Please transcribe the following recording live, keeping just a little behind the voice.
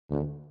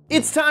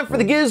It's time for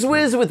the Giz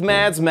Wiz with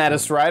Mad's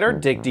Maddest writer,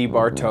 Dick D.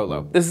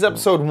 Bartolo. This is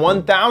episode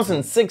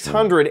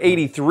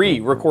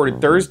 1683,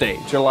 recorded Thursday,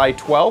 July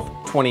 12th,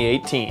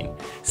 2018.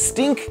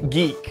 Stink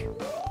Geek.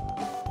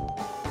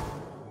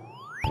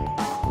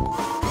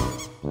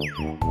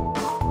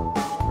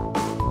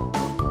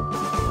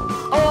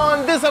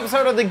 On this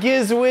episode of the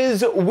Giz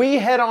Wiz, we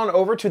head on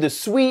over to the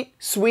sweet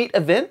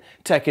event,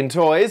 Tech and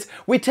Toys.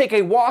 We take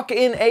a walk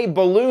in a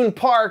balloon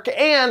park,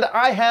 and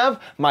I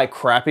have my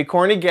crappy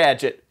corny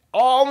gadget.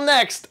 All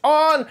next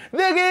on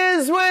the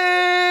Giz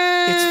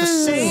Wiz! It's the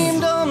same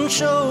dumb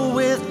show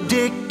with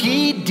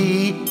Dickie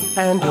D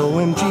and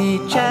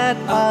OMG chat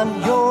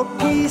on your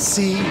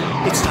PC.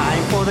 It's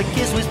time for the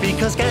Giz Wiz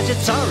because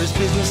gadgets are his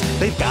business.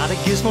 They've got a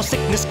gizmo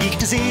sickness, geek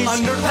disease,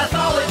 under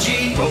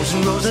pathology, rows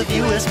and rows of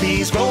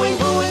USBs, glowing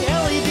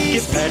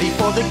LEDs. Get ready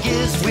for the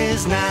Giz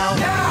Wiz now.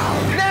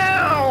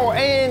 Now!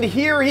 And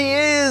here he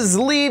is,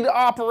 lead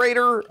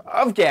operator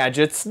of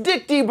gadgets,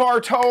 Dick D.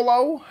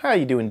 Bartolo. How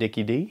you doing,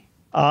 Dickie D?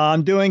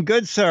 I'm doing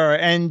good, sir.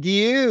 And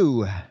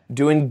you?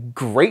 Doing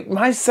great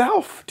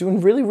myself. Doing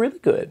really, really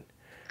good.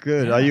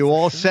 Good. Are you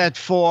all set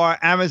for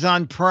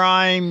Amazon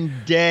Prime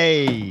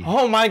Day?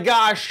 Oh my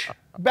gosh.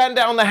 Batten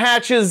down the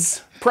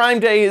hatches. Prime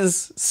Day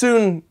is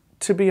soon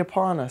to be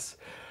upon us.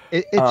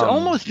 It's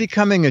almost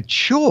becoming a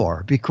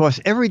chore because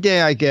every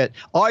day I get,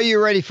 are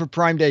you ready for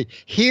Prime Day?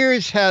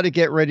 Here's how to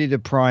get ready to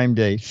Prime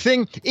Day.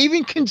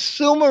 Even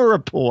Consumer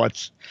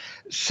Reports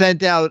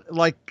sent out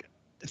like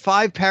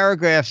 5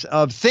 paragraphs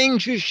of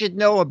things you should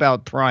know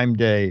about Prime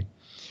Day.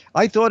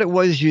 I thought it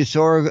was you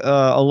saw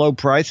a low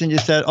price and you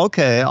said,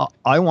 okay,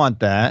 I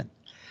want that.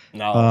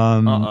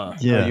 No,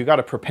 yeah. No, you got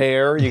to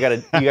prepare. You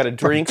got to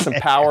drink some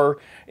power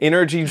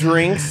energy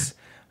drinks.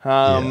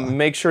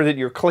 Make sure that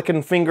your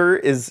clicking finger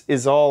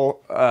is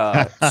all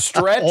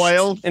stretched,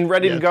 oiled, and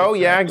ready to go.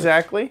 Exactly. Yeah,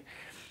 exactly.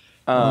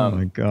 Oh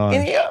my gosh.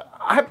 And, yeah,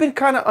 I've been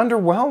kind of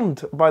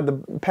underwhelmed by the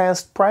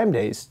past Prime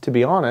Days, to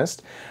be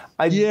honest.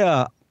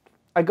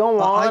 I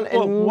go on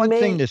and one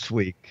thing this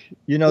week,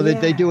 you know,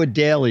 they do a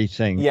daily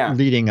thing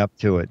leading up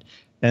to it.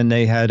 And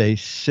they had a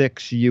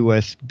 6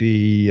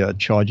 USB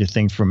charger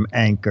thing from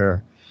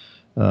Anchor.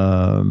 It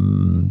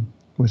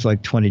was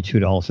like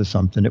 $22 or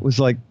something. It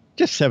was like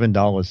just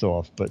 $7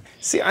 off. But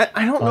see,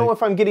 I don't know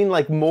if I'm getting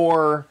like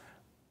more,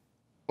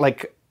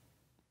 like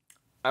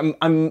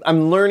I'm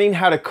learning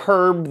how to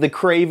curb the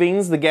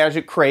cravings, the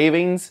gadget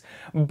cravings,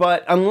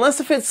 but unless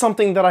if it's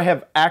something that I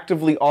have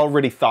actively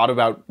already thought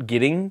about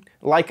getting,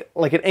 like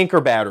an Anchor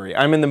battery.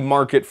 I'm in the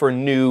market for a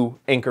new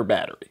Anchor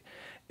battery.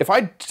 If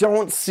I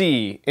don't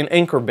see an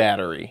Anchor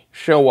battery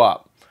show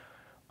up,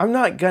 I'm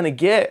not gonna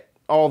get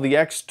all the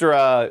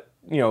extra,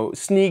 you know,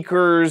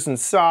 sneakers and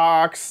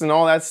socks and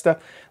all that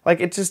stuff. Like,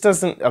 it just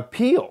doesn't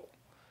appeal.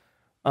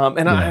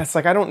 It's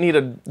like, I don't need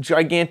a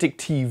gigantic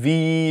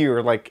TV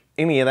or like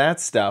any of that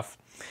stuff.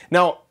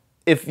 Now,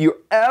 if you're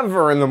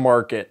ever in the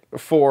market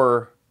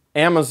for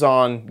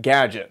Amazon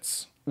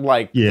gadgets,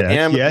 like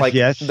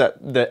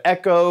the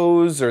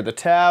Echoes or the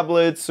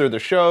tablets or the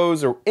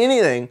shows or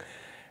anything,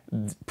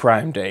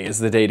 Prime Day is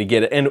the day to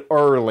get it. And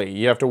early.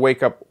 You have to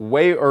wake up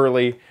way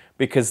early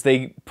because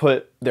they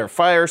put their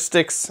Fire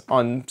Sticks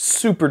on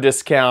super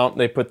discount.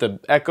 They put the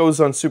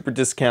Echoes on super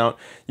discount.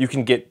 You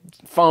can get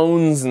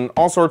phones and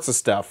all sorts of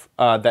stuff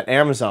that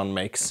Amazon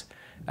makes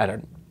at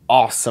an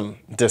awesome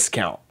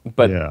discount.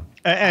 But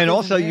and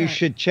also you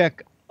should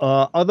check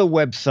other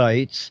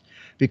websites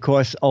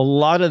because a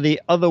lot of the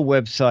other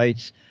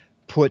websites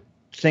put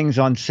things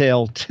on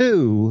sale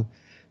too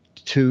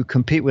to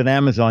compete with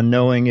Amazon,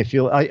 knowing if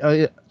you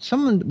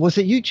someone, was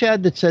it you,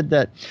 Chad, that said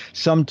that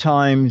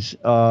sometimes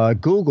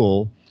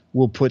Google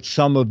will put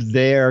some of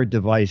their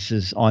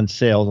devices on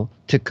sale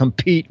to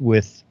compete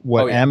with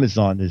what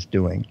Amazon is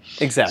doing.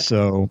 Exactly.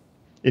 So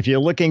if you're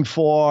looking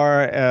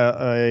for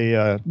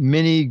a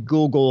mini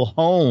Google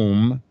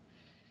Home,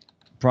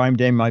 Prime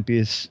Day might be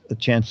a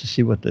chance to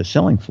see what they're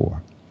selling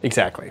for.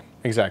 Exactly.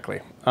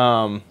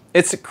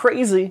 It's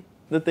crazy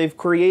that they've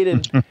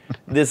created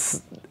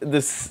this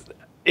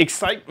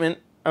excitement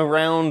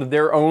around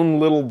their own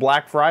little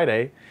Black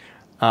Friday.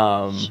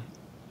 You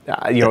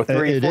know,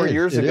 4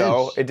 years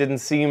ago, it didn't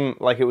seem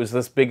like it was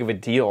this big of a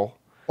deal.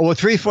 Well,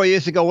 3 or 4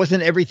 years ago,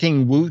 wasn't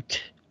everything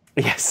Woot?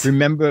 Yes.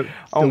 Remember?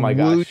 Oh my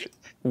gosh.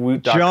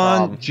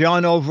 Woot.com.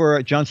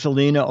 John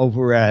Salina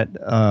over at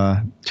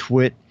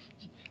Twit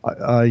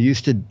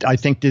used to, I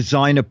think,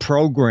 design a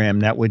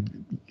program that would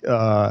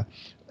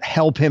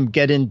help him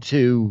get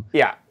into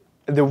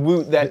the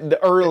Woot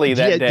early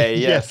that day.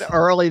 Yes,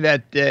 early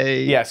that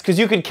day. Yes, because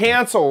you could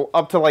cancel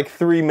up to like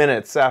 3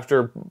 minutes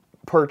after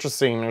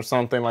purchasing or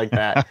something like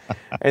that.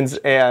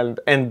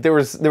 and there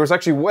was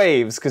actually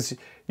waves, because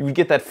you would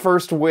get that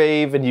first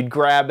wave and you'd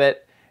grab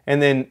it,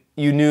 and then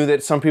you knew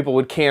that some people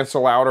would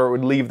cancel out or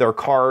would leave their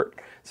cart,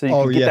 so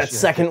you could get that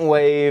second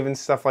wave and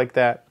stuff like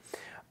that.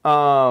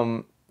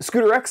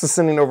 Scooter X is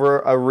sending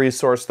over a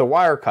resource, the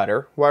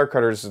Wirecutter.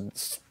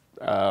 Wirecutter's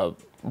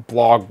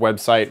blog,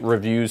 website,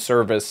 review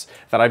service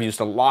that I've used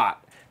a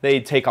lot They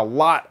take a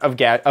lot of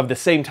the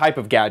same type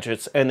of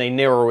gadgets and they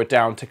narrow it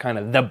down to kind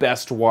of the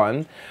best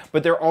one.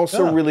 But they're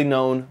also really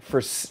known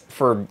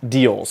for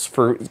deals,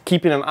 for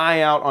keeping an eye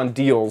out on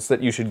deals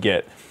that you should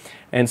get.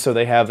 And so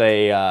they have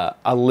a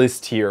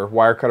list here,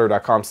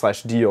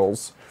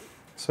 wirecutter.com/deals.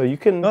 So you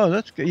can... Oh,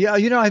 that's good. Yeah,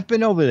 you know, I've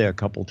been over there a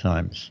couple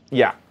times.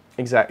 Yeah,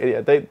 exactly.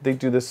 Yeah, they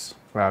do this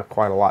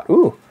quite a lot.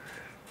 Ooh,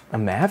 a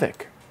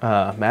Mavic.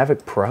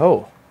 Mavic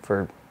Pro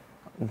for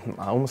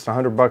almost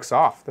 $100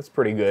 off. That's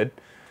pretty good.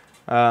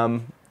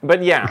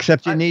 But yeah.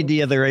 Except you need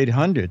the other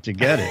 800 to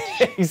get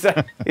it.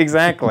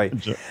 Exactly.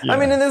 Yeah. I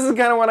mean, and this is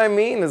kind of what I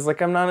mean. Is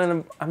like I'm not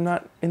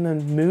in the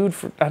mood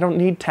for. I don't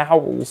need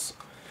towels.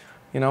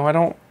 You know, I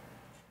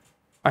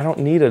don't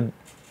need a.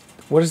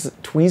 What is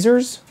it?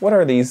 Tweezers? What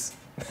are these?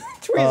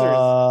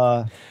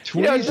 Tweezers.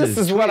 You know, this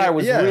is what I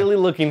was really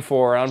looking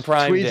for on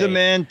Prime Day.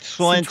 Tweezerman,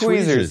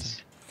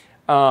 tweezers.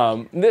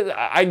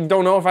 I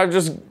don't know if I've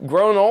just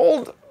grown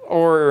old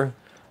or.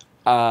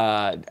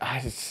 I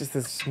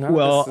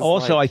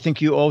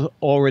think you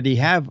already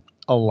have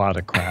a lot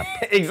of crap.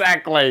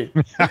 Exactly.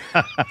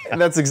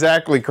 That's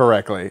exactly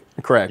correct.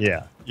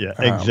 Yeah,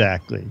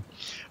 exactly.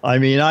 I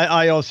mean,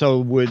 I also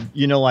would,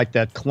 you know, like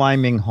that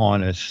climbing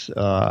harness.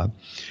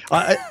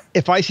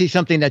 If I see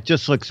something that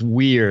just looks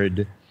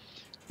weird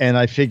and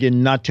I figure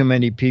not too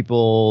many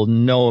people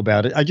know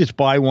about it, I just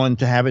buy one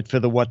to have it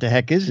for the what the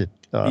heck is it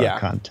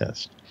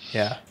contest.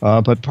 Yeah.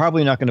 But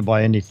probably not going to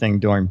buy anything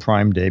during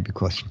Prime Day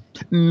because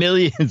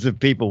millions of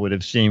people would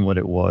have seen what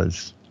it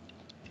was.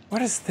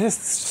 What is this?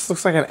 This just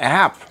looks like an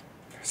app.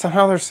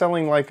 Somehow they're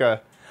selling like a...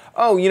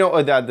 Oh, you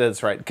know,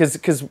 that's right. Because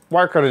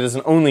Wirecutter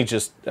doesn't only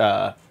just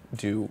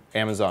do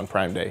Amazon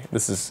Prime Day.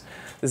 This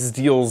is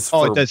deals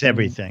for... Oh, it does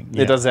everything.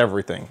 It does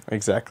everything.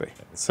 Exactly.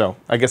 So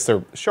I guess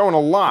they're showing a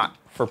lot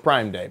for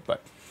Prime Day.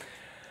 But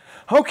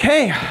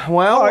okay,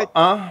 well... Right.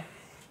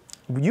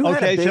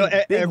 So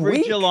every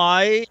week.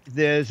 July,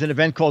 there's an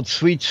event called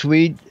Sweet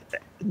Sweet.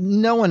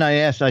 No one I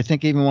asked, I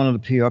think even one of the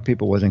PR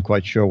people wasn't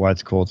quite sure why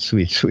it's called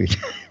Sweet Sweet.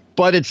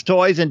 But it's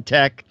toys and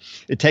tech.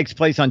 It takes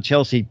place on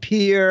Chelsea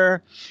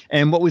Pier.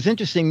 And what was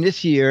interesting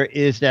this year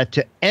is that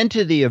to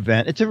enter the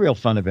event, it's a real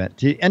fun event.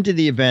 To enter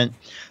the event,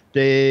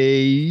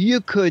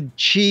 you could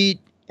cheat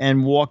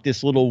and walk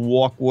this little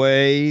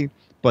walkway.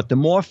 But the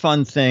more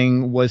fun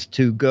thing was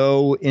to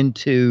go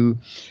into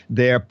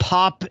their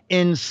Pop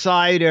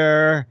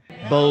Insider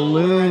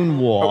balloon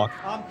walk.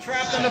 I'm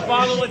trapped in a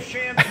bottle of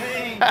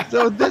champagne.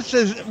 So this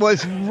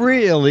was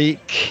really,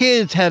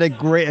 kids had a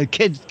great,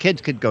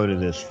 kids could go to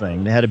this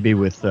thing. They had to be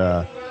with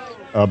a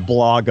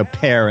blogger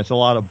parents, a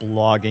lot of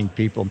blogging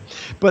people.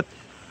 But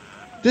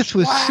this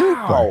was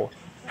super.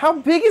 How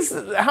big is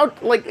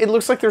it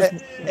looks like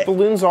there's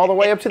balloons all the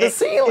way up to the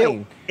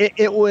ceiling.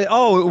 It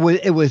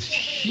was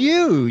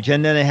huge,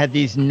 and then it had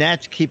these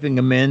nets keeping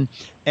them in,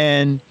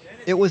 and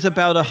it was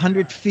about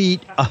 100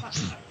 feet up.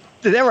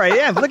 There I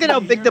am. Look at how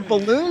big the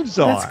balloons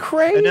are. That's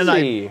crazy. And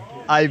then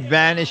I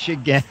vanish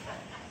again,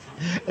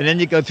 and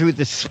then you go through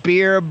the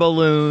spear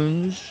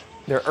balloons.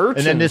 They're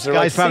urchins. And then this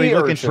guy's probably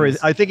looking for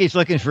his. I think he's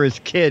looking for his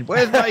kid.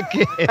 Where's my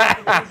kid? It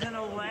was in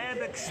a lab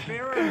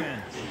experiment.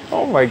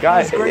 Oh my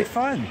God! It was great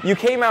fun. You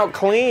came out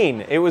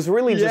clean. It was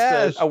really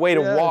just a way to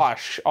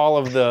wash all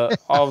of the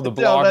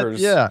bloggers.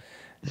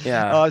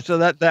 So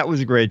that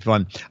was great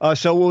fun.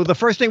 So the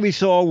first thing we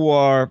saw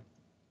were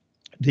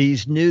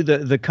these new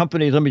the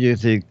company. Let me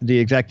use the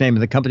exact name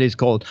of the company is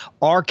called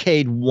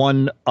Arcade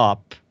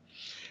 1-Up,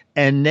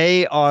 and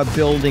they are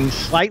building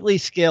slightly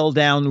scaled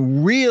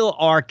down real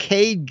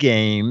arcade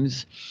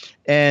games,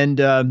 and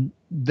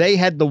they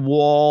had the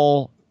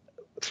wall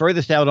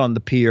furthest out on the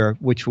pier,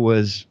 which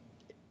was.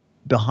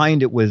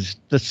 Behind it was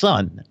the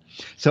sun.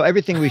 So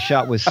everything we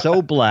shot was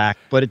so black,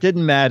 but it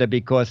didn't matter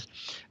because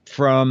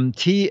from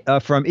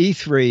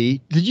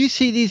E3, did you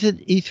see these at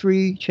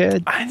E3,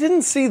 Chad? I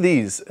didn't see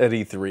these at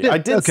E3. I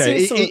did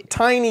see some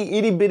tiny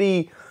itty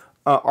bitty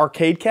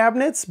arcade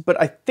cabinets,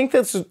 but I think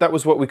that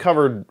was what we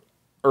covered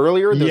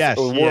earlier. Yes,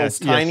 the world's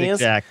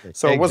tiniest. Exactly.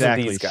 So it wasn't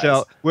these guys.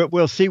 So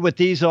we'll see what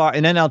these are,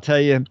 and then I'll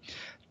tell you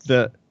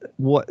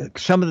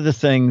some of the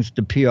things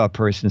the PR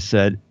person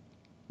said.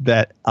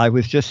 That I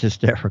was just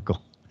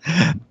hysterical,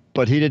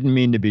 but he didn't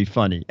mean to be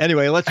funny.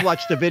 Anyway, let's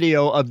watch the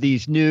video of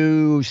these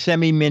new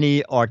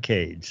semi-mini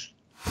arcades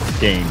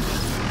games.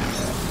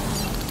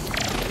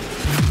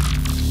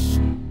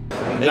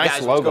 Hey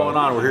guys, what's going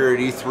on? We're here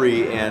at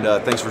E3,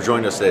 and thanks for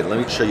joining us today. Let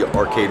me show you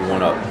Arcade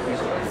 1-Up.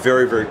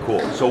 Very, very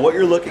cool. So what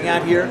you're looking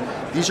at here,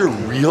 these are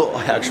real,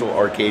 actual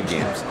arcade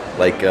games.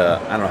 Like, I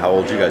don't know how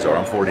old you guys are,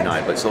 I'm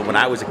 49, but so when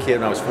I was a kid,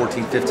 when I was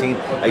 14, 15,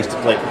 I used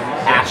to play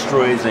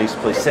Asteroids, and I used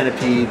to play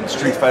Centipede,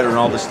 Street Fighter, and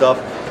all this stuff,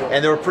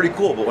 and they were pretty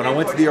cool. But when I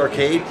went to the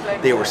arcade,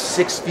 they were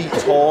 6 feet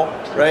tall,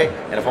 right?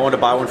 And if I wanted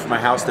to buy one for my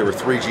house, they were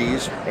 3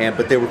 Gs,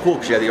 but they were cool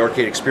because you had the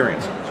arcade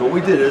experience. So what we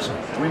did is,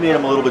 we made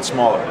them a little bit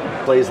smaller.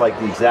 It plays like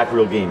the exact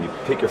real game. You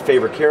pick your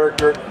favorite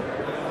character,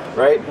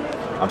 right?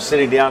 I'm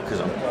sitting down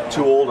because I'm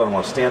too old, I don't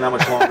want to stand that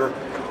much longer.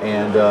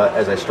 And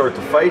as I start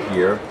to fight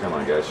here, come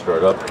on guys,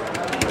 start up.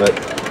 But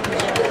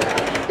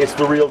it's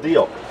the real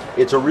deal.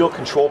 It's a real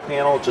control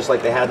panel, just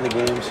like they had in the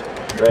games,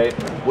 right?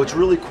 What's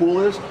really cool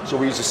is, so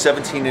we use a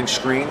 17-inch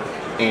screen,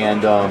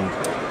 and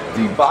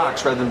the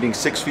box, rather than being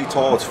 6 feet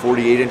tall, it's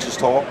 48 inches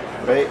tall,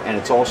 right? And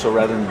it's also,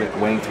 rather than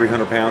weighing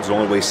 300 pounds, it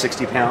only weighs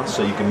 60 pounds,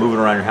 so you can move it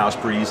around your house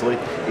pretty easily.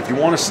 If you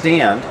want to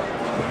stand,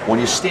 when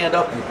you stand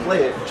up and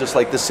play it, just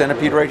like this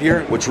centipede right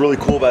here, what's really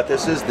cool about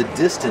this is the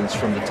distance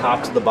from the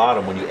top to the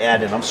bottom when you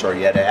add in,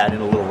 you had to add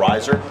in a little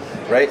riser,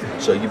 right?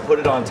 So you put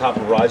it on top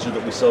of a riser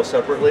that we sell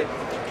separately,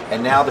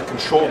 and now the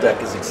control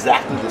deck is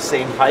exactly the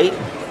same height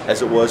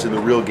as it was in the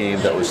real game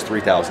that was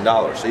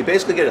 $3,000. So you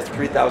basically get a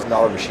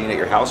 $3,000 machine at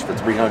your house for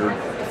 $300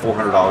 to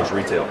 $400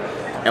 retail.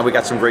 And we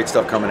got some great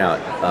stuff coming out.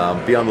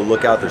 Be on the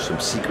lookout. There's some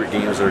secret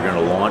games that are going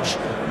to launch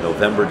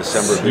November,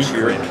 December of this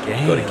year.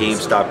 Go to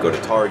GameStop, go to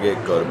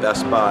Target, go to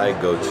Best Buy,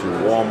 go to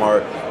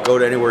Walmart, go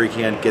to anywhere you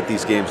can. Get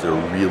these games. They're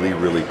really,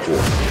 really cool.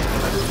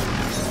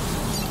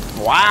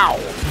 Wow.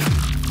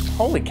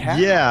 Holy cow.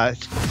 Yeah.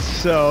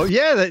 So,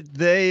 yeah,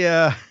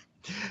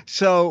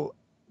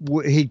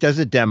 he does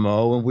a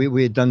demo, and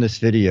we had done this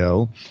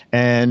video,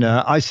 and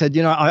I said,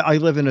 I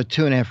live in a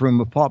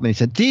 2.5-room apartment. He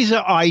said, these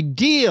are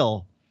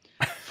ideal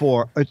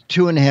for a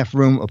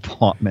 2.5-room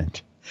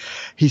apartment.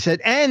 He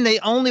said, and they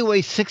only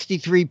weigh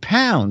 63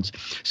 pounds.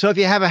 So if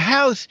you have a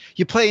house,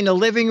 you play in the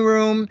living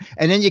room,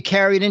 and then you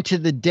carry it into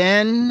the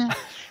den,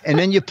 and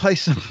then you play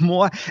some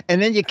more,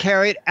 and then you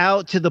carry it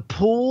out to the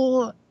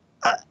pool.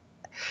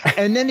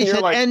 And then he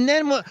said, and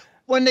then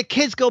when the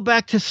kids go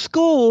back to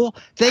school,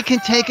 they can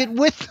take it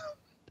with them.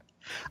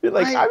 You're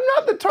like, I'm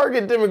not the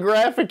target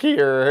demographic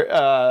here.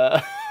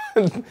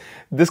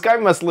 This guy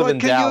must live in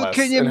Dallas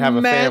and have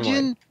a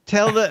family.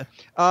 Tell the,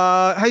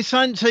 hey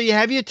son, so you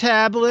have your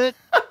tablet.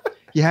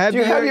 You have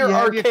your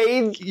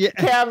arcade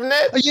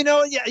cabinet. You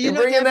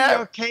bringing that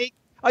arcade.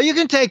 Oh, you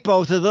can take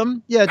both of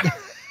them. Yeah.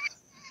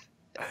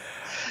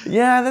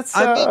 Yeah, that's.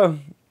 I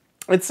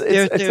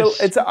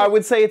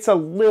would say it's a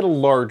little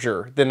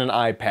larger than an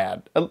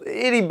iPad. A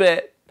itty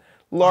bit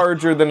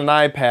larger than an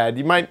iPad.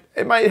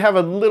 It might have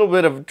a little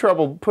bit of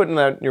trouble putting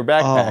that in your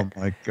backpack. Oh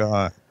my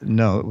God.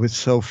 No, it was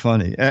so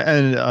funny.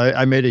 And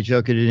I made a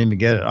joke, I didn't even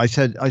get it. I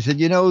said, I have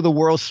the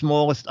world's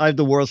smallest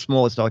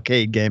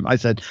arcade game. I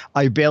said,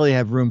 I barely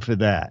have room for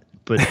that.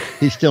 But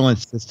he still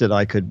insisted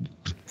I could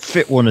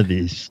fit one of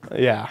these.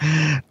 Yeah.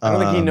 I don't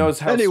think he knows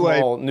how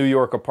small New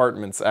York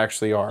apartments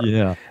actually are.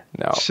 Yeah.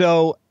 No.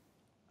 So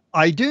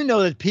I do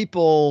know that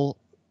people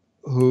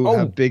who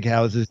have big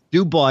houses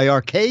do buy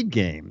arcade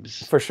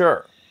games. For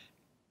sure.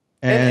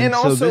 And so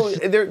also,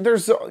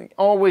 there's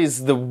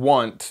always the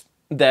want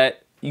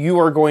that you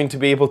are going to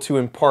be able to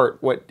impart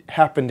what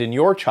happened in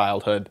your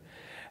childhood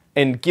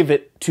and give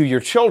it to your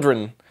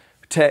children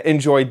to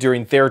enjoy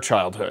during their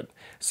childhood.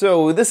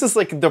 So this is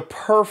like the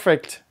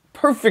perfect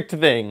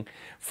thing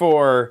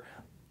for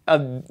a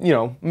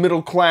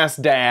middle-class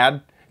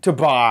dad to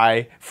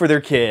buy for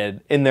their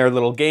kid in their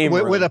little game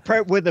room. With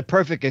a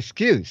perfect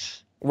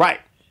excuse.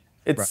 Right.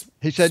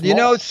 He said,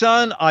 small.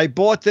 Son, I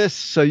bought this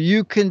so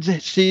you can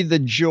see the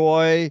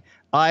joy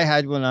I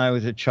had when I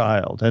was a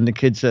child. And the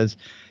kid says,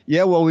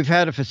 yeah, well, we've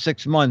had it for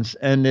 6 months,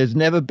 and there's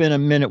never been a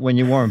minute when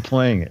you weren't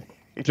playing it.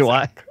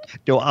 Exactly.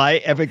 Do I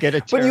ever get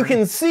a turn? But you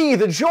can see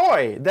the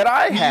joy that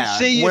I had.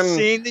 You've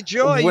seen the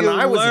joy when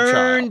I was a child. You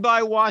learn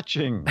by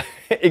watching.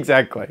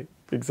 Exactly.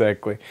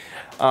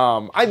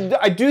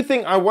 I do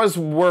think I was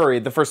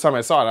worried the first time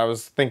I saw it. I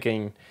was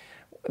thinking,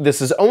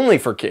 this is only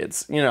for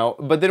kids,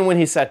 But then when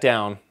he sat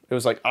down, it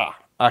was like,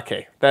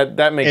 okay,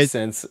 that makes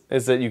sense.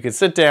 Is that you can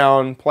sit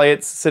down, play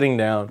it sitting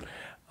down,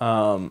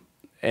 and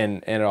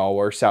it all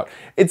works out.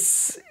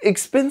 It's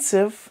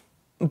expensive,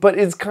 but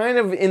it's kind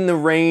of in the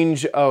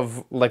range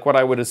of like what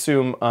I would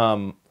assume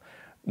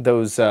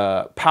those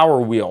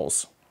Power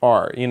Wheels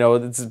are.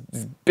 It's a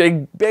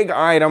big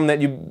item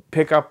that you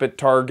pick up at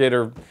Target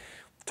or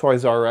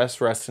Toys R Us,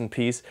 rest in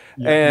peace,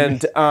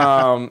 and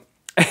that's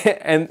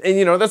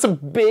a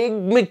big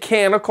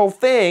mechanical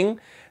thing.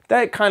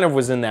 That kind of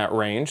was in that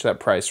range, that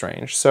price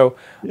range. So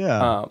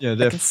they're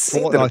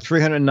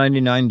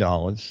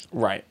 $399,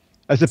 right?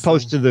 As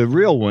opposed to the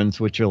real ones,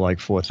 which are like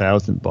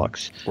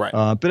 $4,000. Right.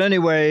 But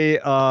anyway,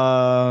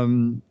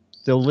 the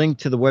link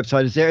to the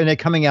website is there, and they're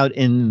coming out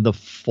in the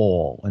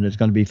fall, and there's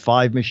going to be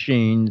 5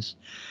 machines,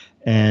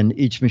 and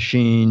each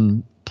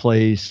machine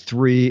plays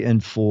 3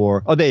 and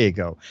 4. Oh, there you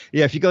go.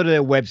 Yeah, if you go to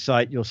their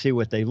website, you'll see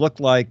what they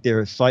look like.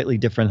 They're slightly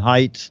different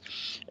heights.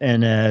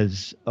 And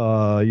as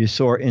you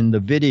saw in the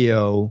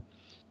video,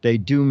 they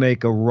do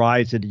make a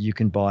riser that you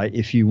can buy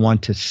if you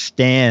want to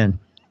stand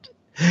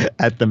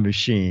at the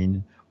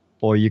machine,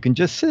 or you can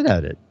just sit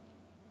at it.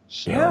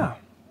 So, yeah.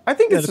 I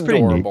think it's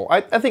adorable.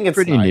 I think it's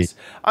pretty nice.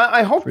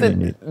 I hope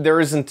that there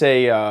isn't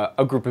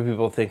a group of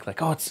people who think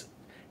like, oh, it's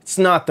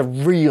not the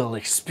real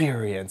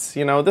experience.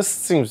 This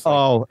seems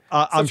like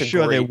I'm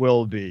sure there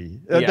will be.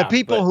 The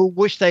people who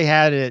wish they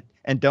had it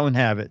and don't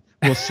have it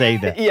will say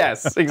that.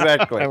 Yes,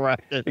 exactly. Right.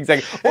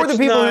 Exactly. Or the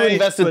people who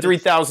invested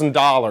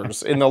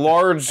 $3,000 in the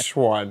large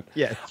one.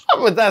 Yes.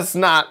 But that's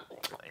not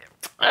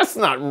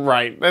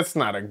right. That's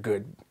not a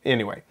good...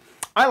 Anyway.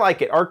 I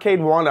like it. Arcade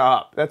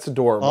 1-Up. That's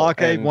adorable.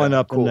 Arcade and,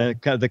 1-Up, cool. and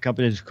the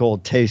company is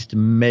called Taste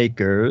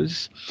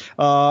Makers.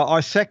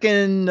 Our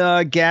second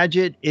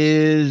gadget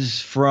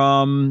is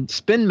from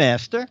Spin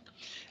Master,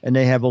 and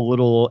they have a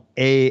little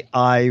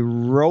AI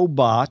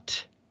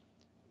robot,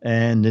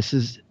 and this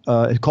is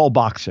it's called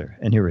Boxer,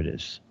 and here it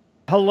is.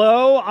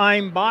 Hello,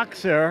 I'm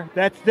Boxer.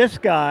 That's this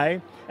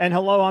guy. And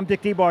hello, I'm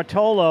Dick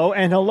DeBartolo.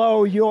 And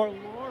hello, you're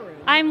Lauren.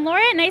 I'm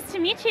Lauren. Nice to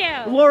meet you.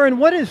 Lauren,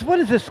 what is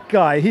this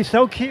guy? He's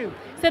so cute.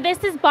 So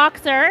this is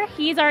Boxer.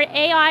 He's our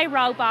AI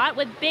robot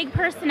with big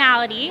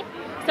personality.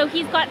 So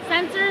he's got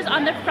sensors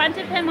on the front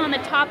of him, on the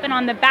top, and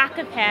on the back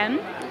of him,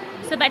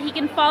 so that he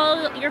can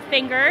follow your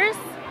fingers,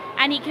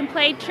 and he can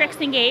play tricks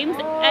and games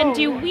and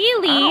do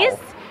wheelies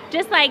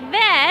just like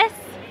this.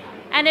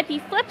 And if he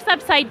flips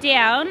upside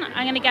down,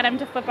 I'm going to get him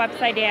to flip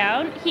upside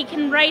down, he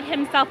can right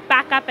himself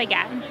back up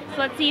again.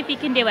 So let's see if he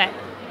can do it.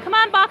 Come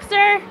on,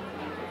 Boxer.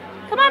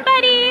 Come on,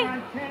 buddy.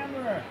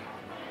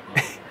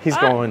 He's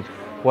going,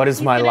 what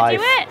is my life?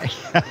 Do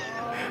it.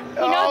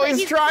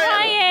 He's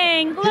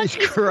trying. Look,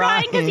 he's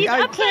crying because he's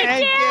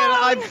upside down.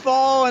 I've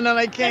fallen and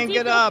I can't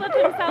get up.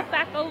 Flip himself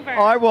back over.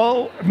 All right,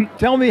 well,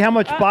 tell me how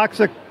much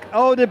Boxer...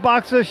 Oh, did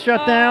Boxer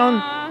shut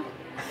down?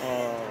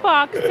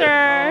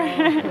 Boxer.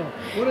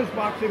 What is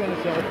Boxer going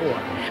to sell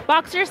for?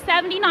 Boxer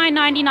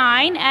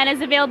 $79.99 and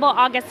is available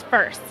August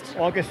 1st.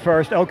 August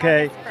 1st,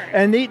 okay. August 1st.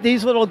 And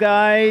these little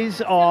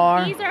guys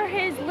are... So these are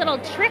his little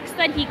tricks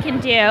that he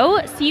can do.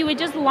 So you would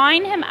just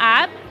line him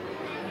up.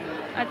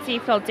 Let's see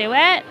if he'll do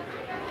it.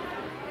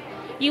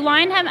 You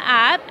line him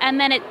up, and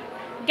then it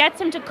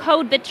gets him to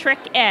code the trick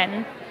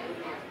in.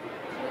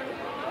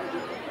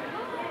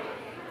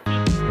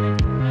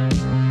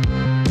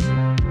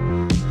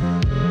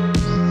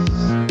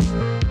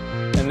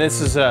 And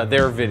this is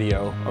their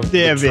video. Of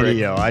their the trick.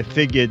 video. I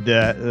figured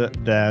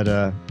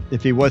that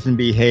if he wasn't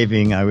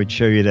behaving, I would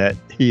show you that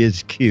he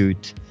is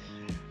cute.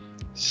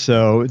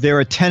 So there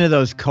are 10 of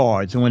those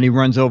cards, and when he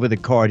runs over the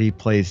card, he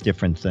plays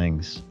different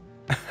things.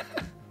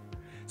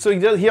 So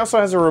he also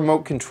has a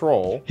remote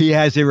control. He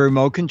has a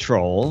remote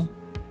control.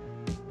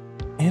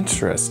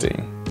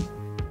 Interesting.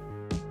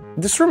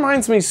 This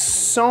reminds me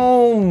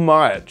so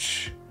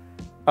much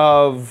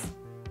of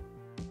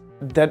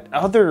that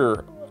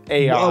other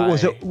AI.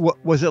 Was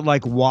it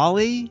like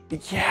Wall-E?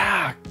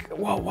 Yeah.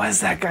 What was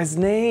that guy's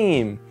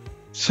name?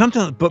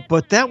 Something,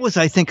 but that was,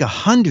 I think,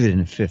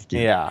 150.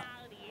 Yeah.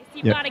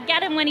 You've got to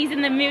get him when he's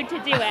in the mood to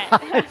do it.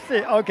 I see.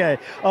 Okay.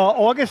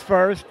 August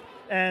 1st.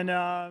 And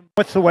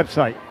what's the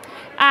website?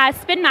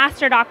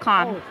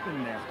 Spinmaster.com. Oh,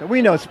 Spin Master.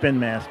 We know Spin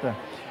Master.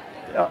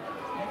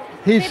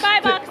 Say bye,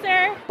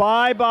 Boxer.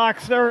 Bye,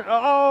 Boxer.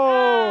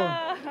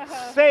 Oh.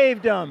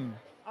 Saved him.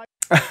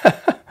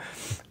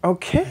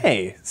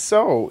 Okay,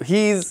 so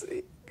he's...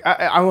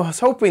 I was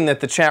hoping that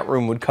the chat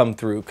room would come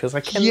through, because I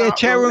cannot remember.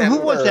 chat room.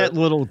 Who was that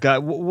little guy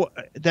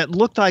that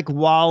looked like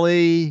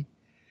Wall-E?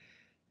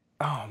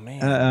 Oh,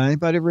 man.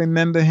 Anybody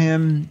remember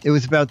him? It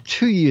was about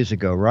 2 years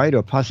ago, right?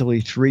 Or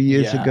possibly 3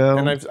 years ago.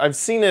 And I've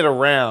seen it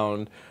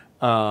around.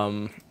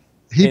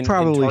 He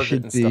probably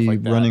should be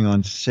running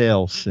on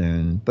sale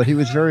soon, but he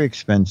was very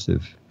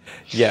expensive.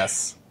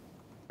 Yes.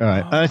 All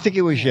right. I think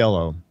it was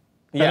yellow.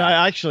 Yeah.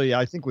 And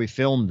I think we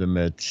filmed him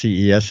at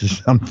CES or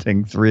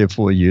something 3 or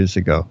 4 years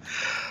ago.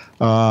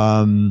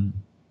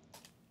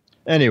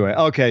 Anyway,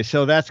 okay,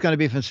 so that's going to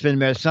be from Spin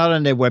Master. It's not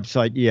on their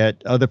website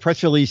yet. The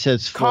press release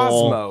says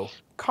Cosmo.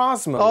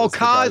 Oh,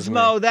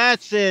 Cosmo,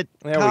 that's it.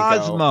 There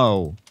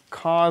Cosmo. We go.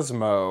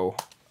 Cosmo.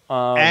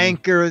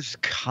 Anchors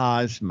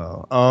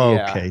Cosmo.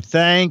 Okay,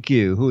 thank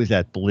you. Who is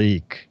that?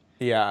 Bleak.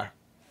 Yeah.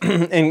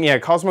 And yeah,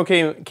 Cosmo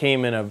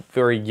came in a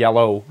very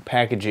yellow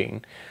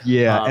packaging.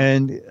 Yeah,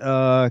 and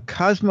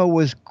Cosmo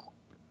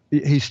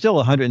he's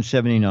still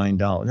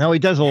 $179. Now he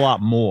does a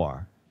lot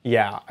more.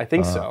 Yeah, I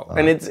think so.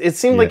 And it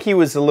seemed like he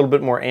was a little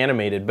bit more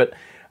animated, but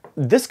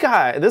this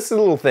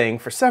little thing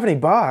for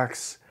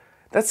 $70,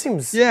 that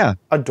seems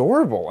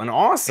adorable and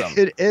awesome.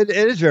 It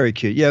is very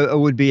cute. Yeah, it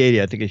would be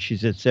 80. I think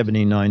she's at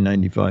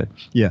 $79.95.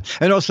 Yeah,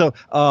 and also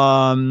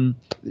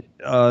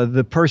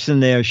the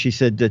person there, she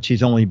said that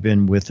she's only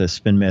been with a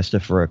Spin Master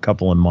for a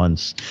couple of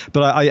months,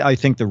 but I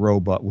think the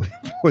robot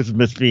was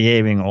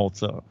misbehaving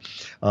also.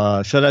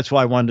 So that's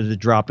why I wanted to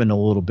drop in a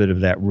little bit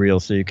of that reel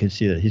so you can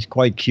see that he's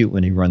quite cute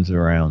when he runs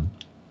around.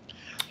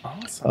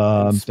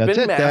 Awesome.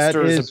 Spin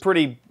Master is a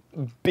pretty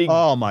big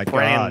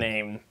brand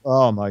name.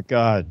 Oh my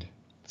God.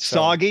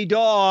 Soggy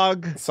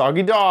Dog.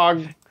 Soggy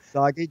Dog.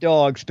 Soggy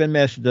Dog. Spin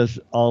Master does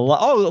a lot.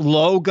 Oh,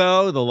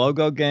 the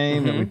logo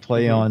game that we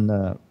play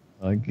on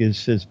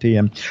Giz Wiz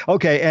PM.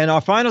 Okay, and our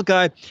final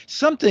guy,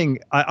 something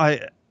I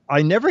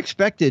never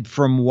expected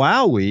from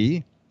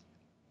Wowie,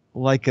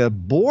 like a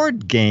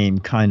board game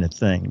kind of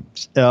thing.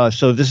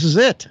 So this is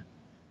it.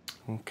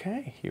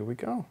 Okay, here we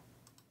go.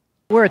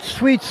 We're at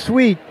Sweet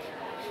Sweet.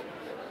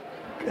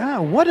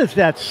 God, what is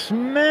that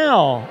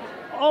smell?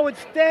 Oh,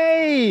 it's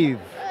Dave.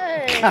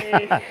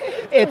 Hey.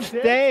 It's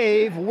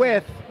Dave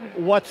with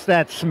What's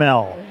That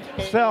Smell?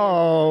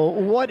 So,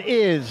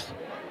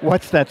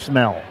 what's that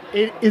smell?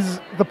 It is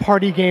the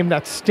party game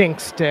that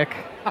stinks, Dick.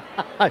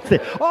 I see.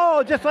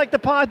 Oh, just like the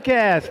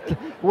podcast.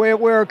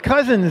 We're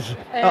cousins.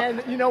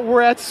 And,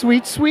 we're at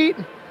Sweet Sweet,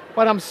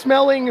 but I'm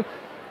smelling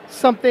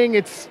something.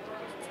 It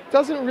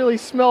doesn't really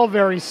smell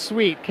very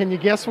sweet. Can you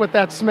guess what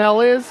that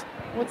smell is?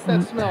 What's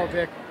that smell,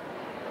 Dick?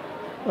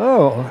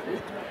 Oh,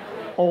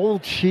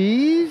 old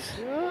cheese?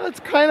 It's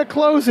kind of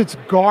close. It's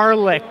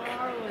garlic.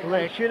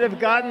 I should have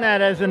gotten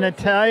that as an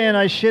Italian.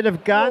 I should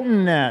have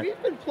gotten that.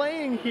 We've been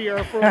playing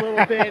here for a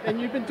little bit, and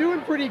you've been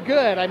doing pretty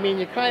good. I mean,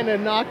 you kind of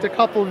knocked a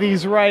couple of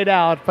these right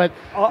out. But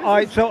all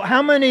right, so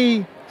how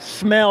many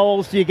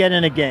smells do you get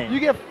in a game? You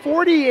get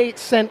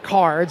 48-cent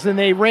cards, and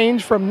they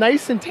range from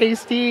nice and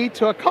tasty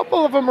to a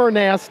couple of them are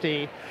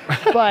nasty.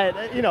 But,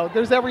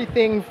 there's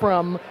everything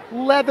from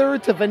leather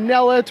to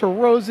vanilla to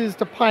roses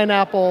to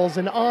pineapples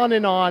and on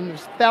and on.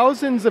 There's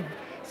thousands of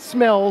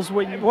smells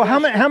when you how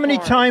many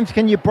times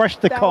can you brush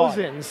the car?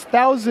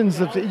 Thousands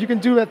of you can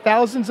do that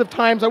thousands of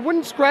times. I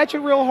wouldn't scratch it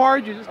real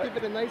hard. You just give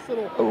it a nice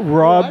little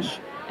rub, brush,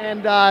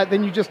 and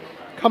then you just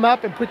come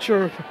up and put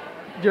your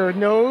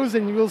nose,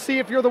 and you will see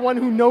if you're the one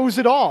who knows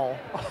it all.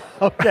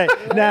 Okay.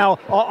 Now,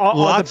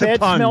 are the bad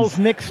smells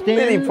mixed in?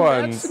 Many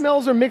puns. Bad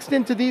smells are mixed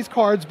into these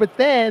cards, but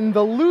then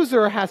the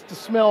loser has to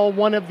smell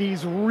one of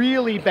these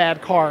really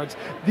bad cards.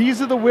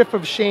 These are the whiff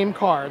of shame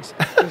cards.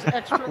 There's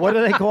extra. What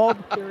are they called?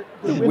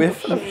 The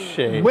whiff of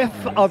shame. Whiff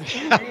of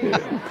shame.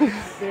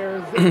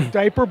 There's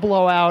diaper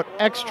blowout,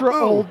 extra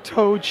old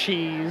toe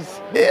cheese,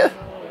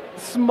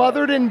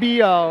 smothered in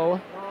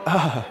BO,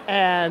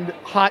 and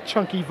hot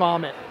chunky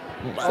vomit.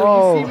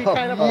 So you see, we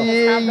kind of almost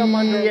have them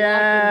under lock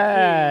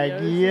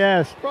and key.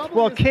 Yes.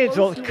 Well, kids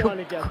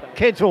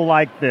will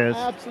like this.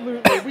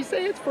 Absolutely. We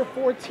say it's for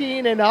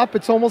 14 and up.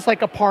 It's almost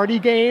like a party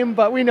game,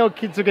 but we know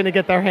kids are going to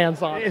get their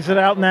hands on it. Is it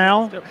out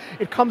now?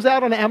 It comes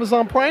out on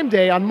Amazon Prime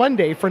Day on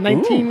Monday for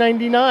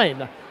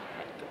 $19.99.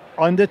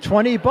 Under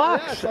 $20.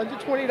 Yeah, it's under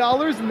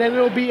 $20, and then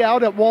it'll be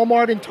out at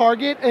Walmart and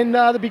Target in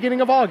the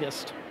beginning of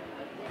August.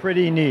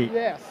 Pretty neat.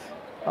 Yes.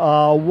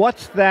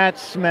 What's that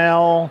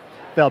smell?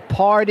 The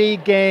party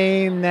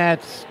game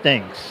that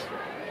stinks.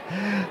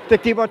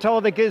 Dick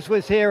DeBartolo, the Giz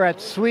Wiz here at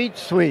Sweet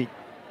Sweet.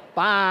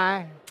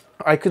 Bye.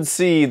 I could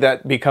see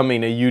that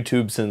becoming a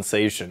YouTube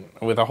sensation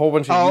with a whole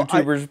bunch of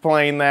YouTubers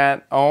playing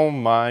that. Oh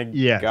my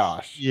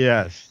gosh.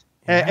 Yes.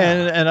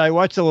 And I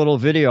watched a little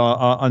video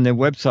on their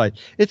website.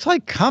 It's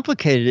like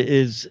complicated.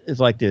 It's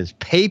like there's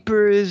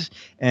papers,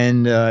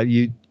 and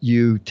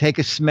you take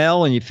a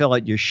smell and you fill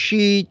out your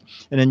sheet,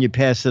 and then you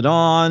pass it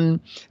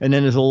on, and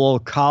then there's a little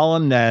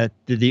column that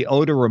did the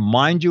odor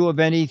remind you of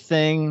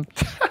anything,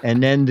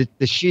 and then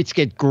the sheets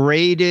get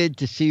graded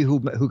to see who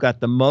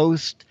got the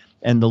most,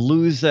 and the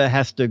loser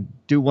has to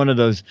do one of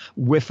those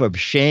whiff of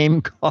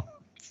shame cards.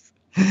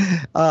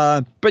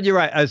 But you're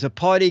right. As a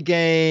party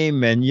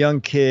game, and young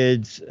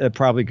kids are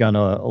probably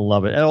gonna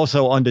love it, and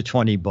also under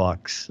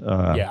 $20.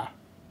 Yeah,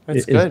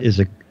 that's good. Is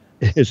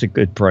a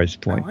good price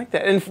point. I like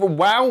that. And for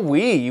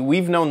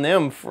we've known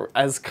them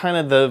as kind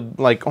of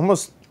the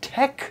almost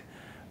tech.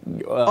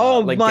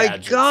 Oh my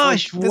gadgets.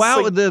 gosh!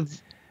 Wow, they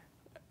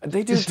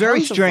do. It's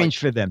very strange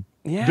for them.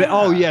 Yeah.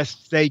 Oh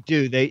yes, they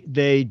do.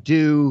 They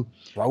do.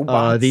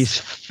 Robots.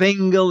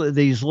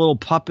 These little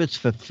puppets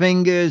for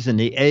fingers, and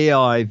the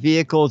AI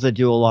vehicles that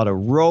do a lot of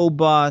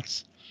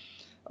robots.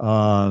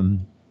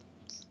 What's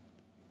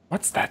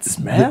that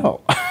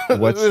smell?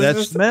 What's that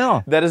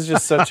smell? That is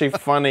just such a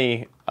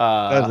funny.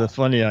 That's a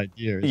funny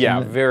idea.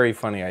 Yeah, very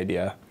funny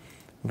idea.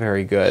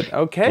 Very good.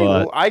 Okay,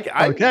 well, I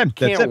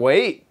can't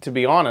wait. To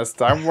be honest,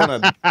 I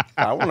want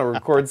to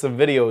record some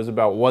videos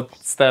about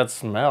what's that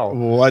smell.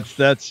 What's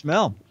that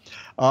smell?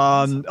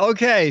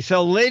 Okay,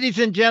 so ladies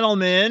and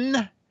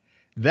gentlemen,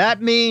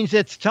 that means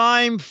it's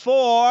time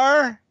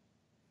for.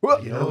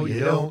 Yo, you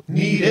don't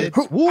need it.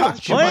 Ooh, it's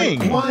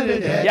playing.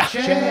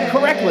 Yeah,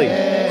 correctly.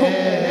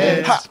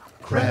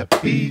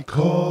 Crappy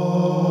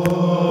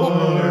corner.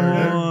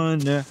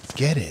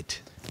 Get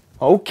it.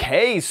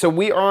 Okay, so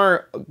we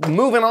are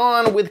moving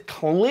on with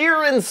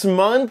clearance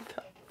month.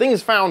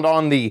 Things found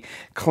on the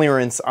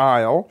clearance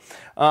aisle.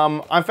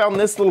 I found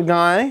this little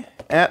guy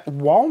at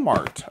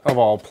Walmart, of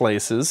all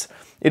places.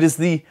 It is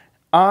the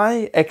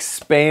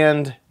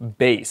iXpand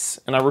base,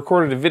 and I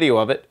recorded a video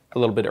of it a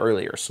little bit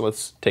earlier, so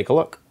let's take a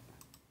look.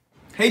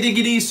 Hey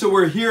Diggity, so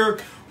we're here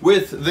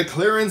with the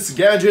clearance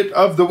gadget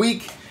of the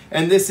week,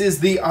 and this is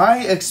the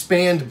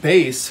iXpand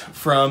base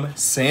from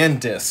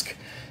SanDisk.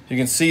 You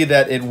can see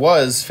that it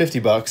was 50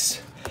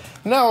 bucks.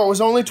 Now it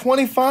was only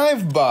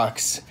 25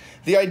 bucks.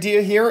 The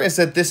idea here is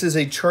that this is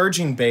a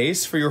charging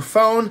base for your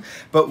phone,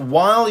 but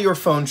while your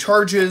phone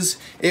charges,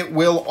 it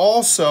will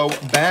also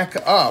back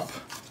up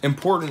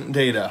important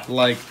data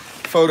like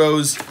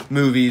photos,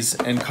 movies,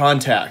 and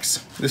contacts.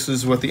 This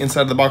is what the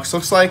inside of the box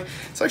looks like.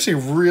 It's actually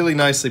really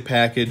nicely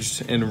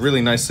packaged and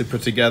really nicely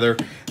put together.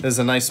 There's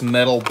a nice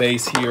metal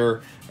base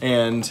here,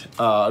 and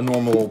a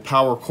normal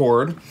power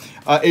cord.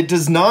 It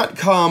does not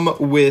come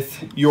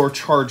with your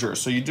charger,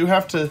 so you do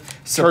have to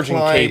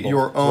supply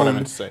your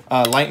own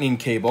lightning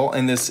cable,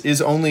 and this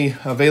is only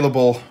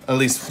available, at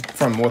least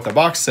from what the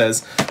box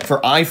says, for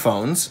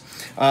iPhones.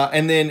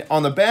 And then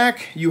on the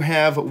back, you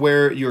have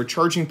where your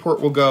charging port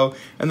will go,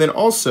 and then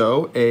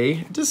also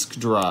a disk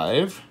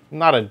drive.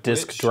 Not a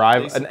disk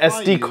drive, an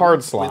SD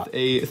card slot. With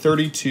a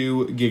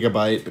 32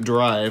 gigabyte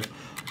drive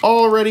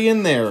already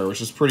in there, which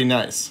is pretty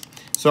nice.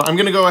 So I'm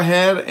gonna go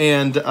ahead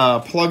and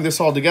plug this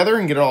all together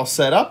and get it all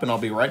set up, and I'll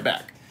be right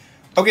back.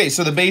 Okay,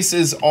 so the base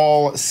is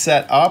all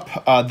set up.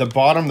 The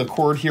bottom, the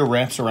cord here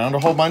wraps around a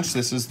whole bunch.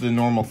 This is the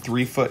normal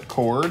 3-foot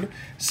cord.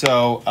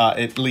 So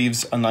it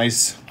leaves a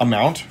nice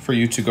amount for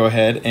you to go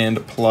ahead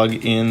and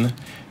plug in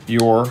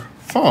your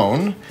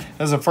phone.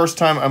 This is the first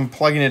time I'm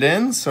plugging it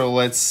in, so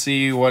let's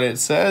see what it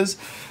says.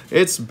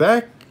 It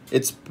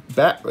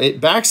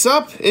backs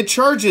up, it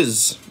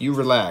charges, you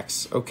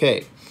relax.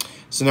 Okay,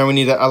 so now we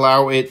need to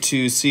allow it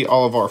to see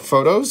all of our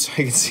photos.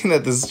 I can see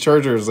that this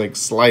charger is like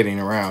sliding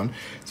around.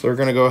 So we're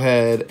gonna go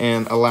ahead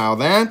and allow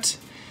that.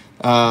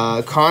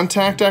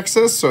 Contact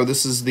access, so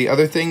this is the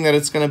other thing that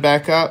it's gonna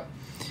back up.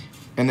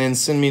 And then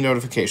send me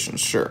notifications,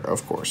 sure,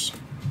 of course.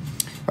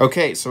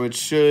 Okay, so it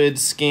should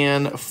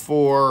scan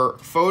for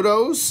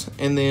photos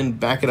and then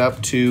back it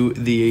up to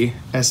the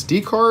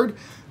SD card.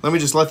 Let me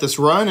just let this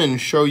run and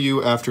show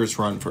you after it's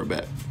run for a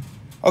bit.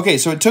 Okay,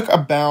 so it took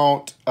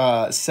about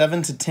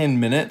 7 to 10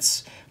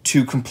 minutes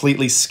to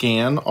completely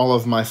scan all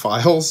of my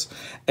files.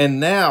 And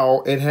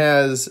now it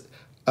has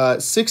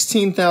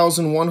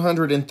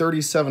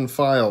 16,137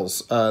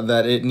 files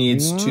that it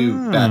needs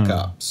to back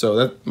up. So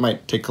that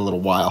might take a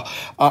little while.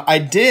 I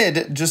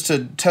did, just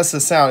to test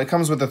this out, it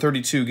comes with a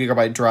 32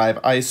 gigabyte drive.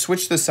 I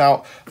switched this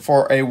out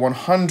for a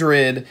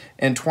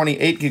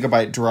 128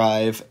 gigabyte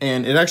drive,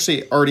 and it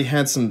actually already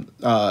had some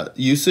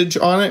usage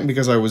on it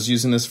because I was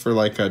using this for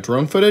like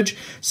drone footage.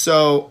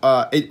 So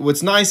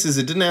what's nice is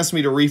it didn't ask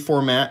me to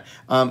reformat,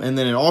 and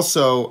then it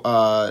also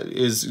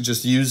is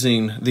just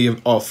using the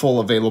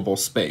full available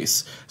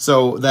space.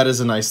 So that is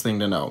a nice thing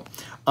to know.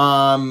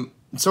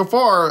 So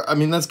far, I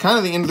mean, that's kind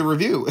of the end of the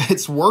review.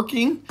 It's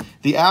working.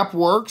 The app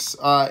works.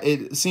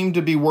 It seemed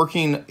to be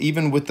working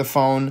even with the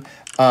phone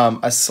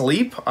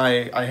asleep.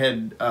 I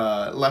had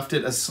left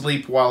it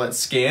asleep while it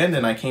scanned,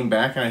 and I came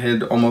back and I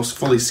had almost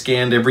fully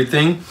scanned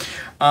everything.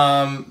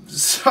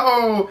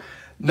 So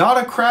not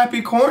a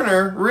crappy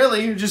corner,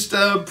 really. Just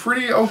a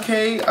pretty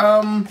okay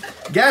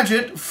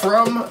gadget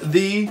from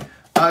the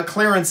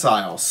clearance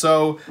aisle.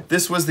 So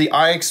this was the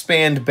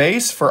iXpand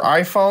base for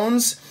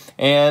iPhones,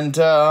 and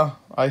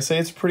I say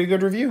it's a pretty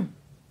good review.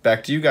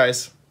 Back to you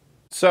guys.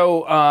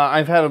 So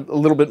I've had a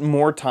little bit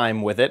more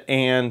time with it,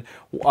 and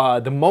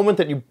the moment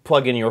that you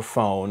plug in your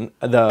phone,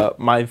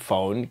 my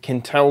phone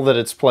can tell that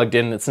it's plugged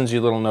in. It sends you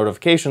a little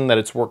notification that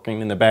it's working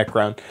in the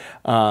background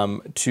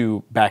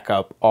to back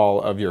up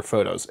all of your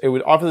photos. It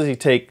would obviously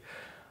take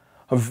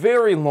a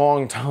very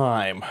long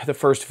time, the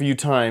first few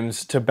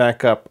times, to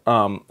back up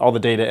all the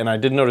data, and I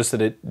did notice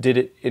that it did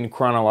it in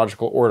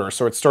chronological order.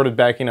 So it started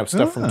backing up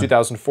stuff from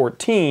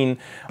 2014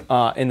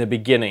 in the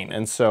beginning,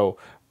 and so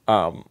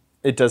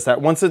it does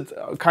that. Once it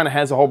kind of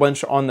has a whole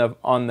bunch on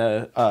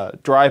the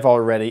drive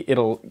already,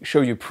 it'll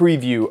show you a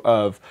preview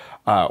of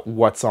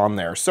what's on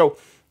there. So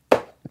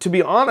to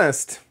be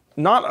honest,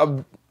 not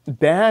a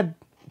bad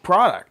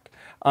product.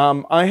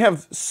 I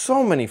have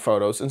so many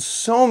photos and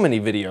so many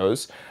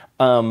videos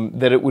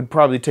that it would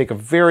probably take a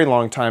very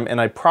long time, and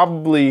I have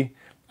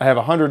a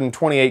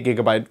 128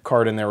 gigabyte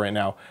card in there right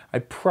now. I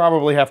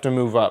probably have to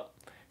move up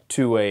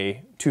to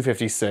a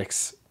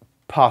 256,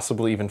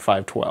 possibly even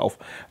 512,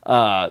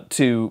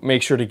 to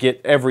make sure to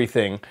get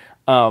everything.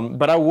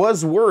 But I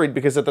was worried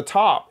because at the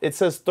top it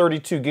says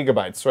 32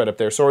 gigabytes right up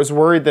there, so I was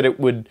worried that it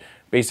would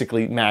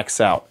basically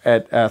max out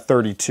at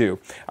 32.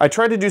 I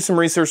tried to do some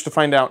research to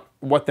find out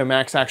what the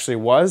max actually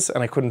was,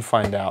 and I couldn't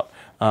find out.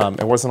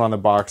 It wasn't on the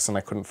box, and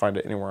I couldn't find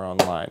it anywhere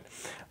online.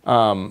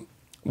 And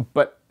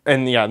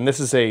this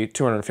is a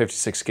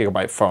 256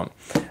 gigabyte phone.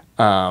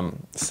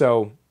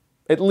 So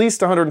at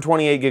least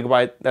 128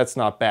 gigabyte, that's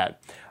not bad.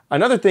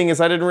 Another thing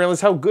is I didn't realize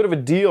how good of a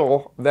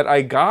deal that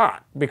I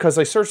got, because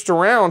I searched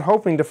around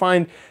hoping to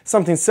find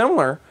something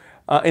similar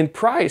in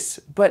price,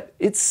 but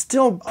it's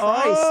still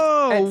priced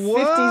at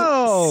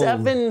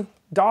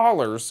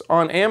 $57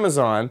 on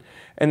Amazon,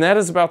 and that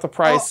is about the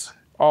price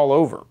all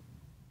over.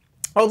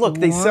 Oh, look,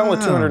 they sell a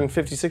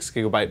 256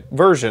 gigabyte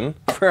version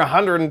for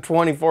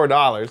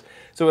 $124,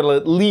 so it'll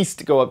at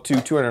least go up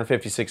to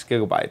 256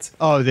 gigabytes.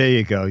 Oh, there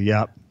you go,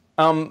 yep.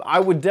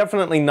 I would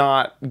definitely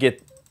not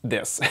get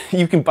this.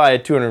 You can buy a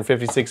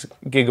 256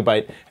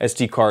 gigabyte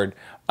SD card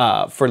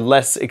for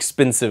less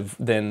expensive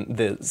than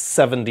the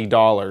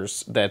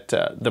 $70 that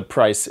the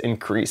price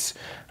increase.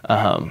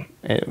 Sorry,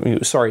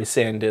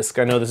 SanDisk.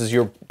 I know this is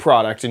your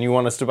product and you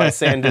want us to buy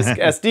SanDisk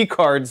SD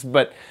cards,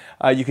 but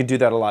you could do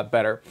that a lot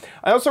better.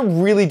 I also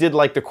really did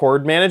like the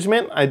cord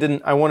management.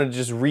 I want to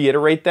just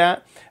reiterate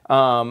that.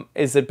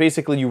 Is that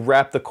basically you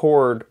wrap the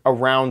cord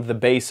around the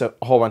base a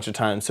whole bunch of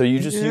times. So you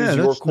just use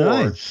your cord.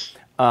 Nice.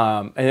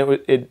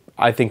 And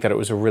I think that it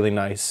was a really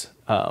nice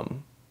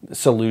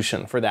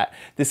solution for that.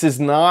 This is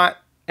not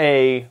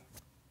a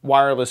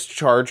wireless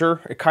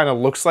charger. It kind of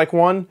looks like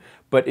one,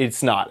 but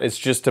it's not. It's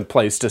just a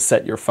place to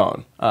set your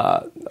phone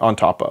on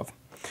top of.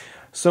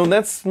 So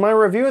that's my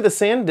review of the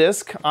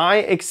SanDisk. I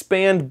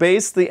expand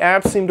base. The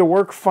apps seem to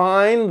work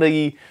fine.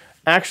 The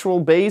actual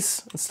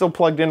base, still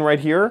plugged in right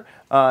here,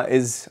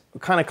 is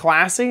kind of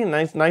classy,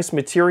 nice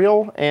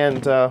material,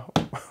 and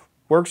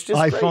works just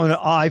great.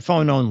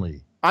 iPhone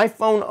only.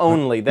 iPhone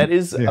only. That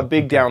is a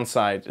big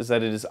downside, is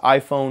that it is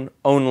iPhone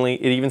only.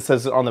 It even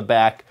says it on the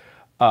back,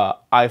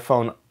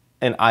 iPhone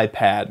and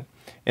iPad.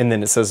 And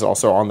then it says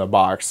also on the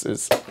box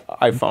is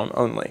iPhone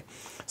only.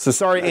 So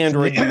sorry,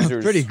 Android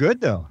users. Pretty good,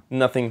 though.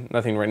 Nothing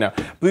right now.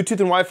 Bluetooth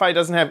and Wi-Fi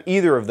doesn't have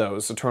either of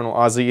those, Eternal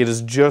Aussie. It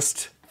is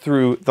just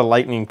through the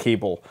lightning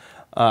cable.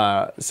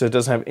 So it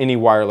doesn't have any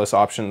wireless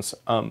options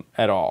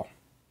at all.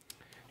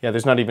 Yeah,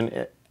 there's not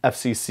even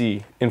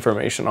FCC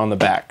information on the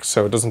back,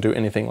 so it doesn't do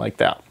anything like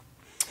that.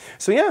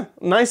 So yeah,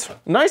 nice.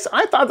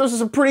 I thought this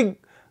was a pretty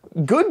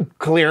good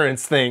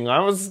clearance thing.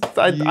 I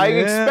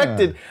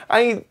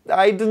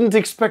didn't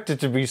expect it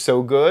to be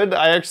so good.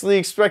 I actually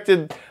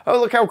expected, oh,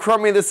 look how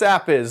crummy this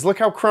app is. Look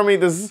how crummy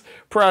this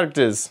product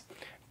is.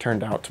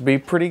 Turned out to be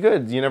pretty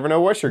good. You never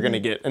know what you're going to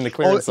get in the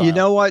clearance aisle. You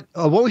know what?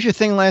 What was your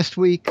thing last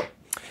week?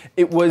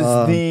 It was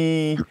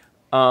the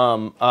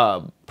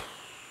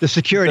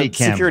security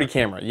camera. Security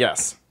camera,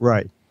 yes.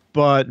 Right.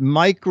 But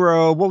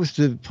what was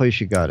the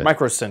place you got it?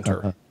 Micro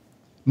Center.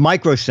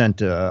 Micro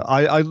Center.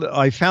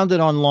 I found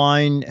it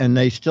online, and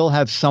they still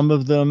have some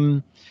of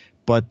them,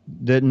 but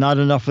not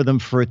enough of them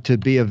for it to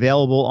be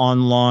available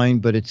online.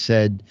 But it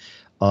said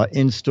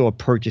in-store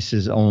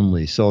purchases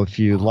only. So if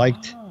you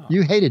liked,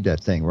 you hated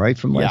that thing, right?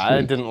 From last week?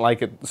 I didn't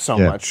like it so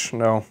much.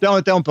 No.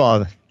 Don't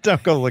bother.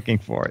 Don't go looking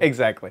for it.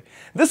 Exactly.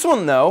 This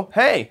one, though,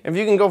 hey, if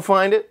you can go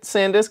find it,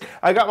 SanDisk,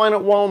 I got mine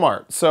at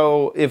Walmart.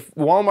 So if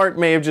Walmart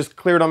may have just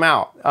cleared them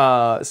out.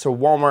 So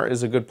Walmart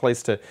is a good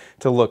place to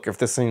look if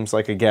this seems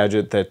like a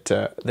gadget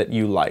that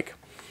you like.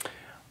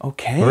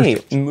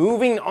 Okay,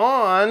 moving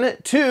on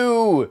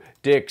to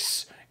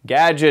Dick's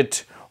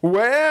Gadget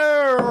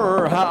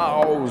Warehouse.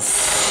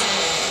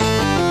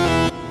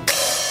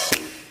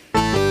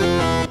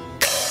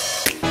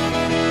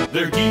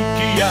 They're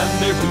geeky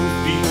and they're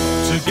goofy.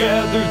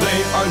 Together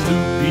they are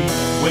loopy.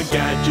 When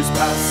gadgets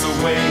pass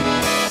away,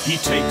 he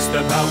takes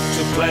them out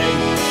to play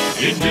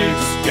in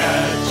Dick's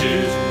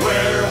Gadget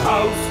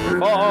Warehouse.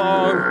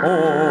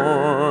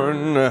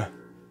 Foghorn.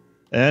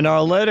 And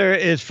our letter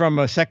is from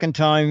a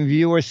second-time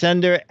viewer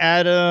sender,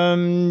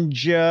 Adam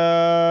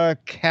Jakowenko.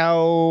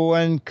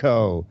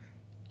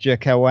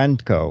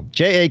 Jakowenko.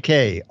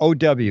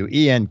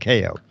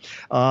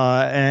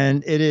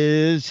 And it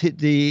is,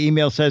 the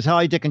email says,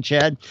 "Hi, Dick and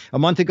Chad. A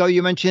month ago,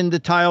 you mentioned the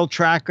tile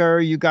tracker.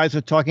 You guys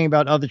were talking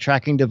about other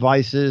tracking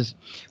devices.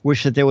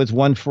 Wish that there was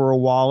one for a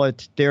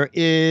wallet. There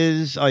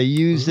is. I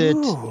use it.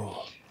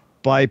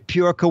 By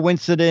pure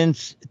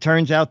coincidence, it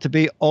turns out to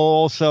be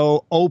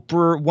also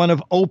one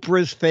of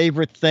Oprah's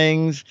favorite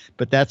things,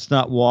 but that's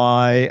not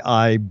why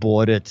I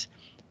bought it.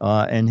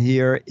 And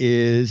here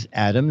is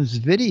Adam's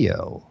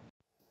video."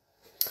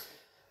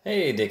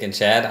 Hey, Dick and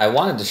Chad. I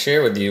wanted to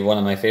share with you one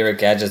of my favorite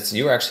gadgets.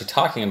 You were actually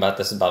talking about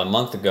this about a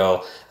month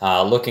ago,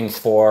 looking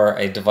for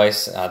a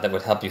device that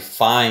would help you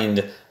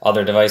find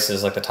other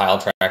devices like the tile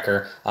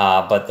tracker,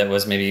 but that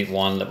was maybe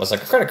one that was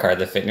like a credit card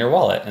that fit in your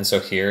wallet. And so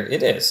here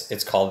it is.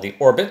 It's called the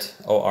Orbit,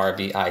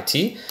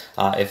 O-R-B-I-T.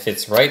 It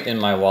fits right in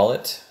my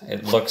wallet.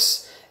 It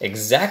looks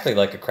exactly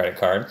like a credit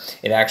card.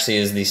 It actually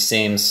is the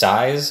same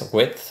size,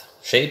 width,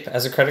 shape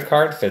as a credit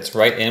card, fits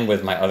right in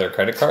with my other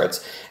credit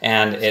cards,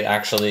 and it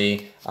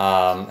actually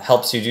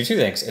helps you do two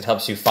things. It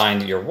helps you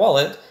find your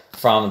wallet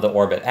from the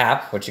Orbit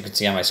app, which you can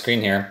see on my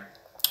screen here,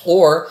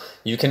 or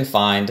you can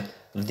find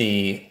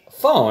the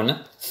phone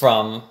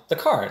from the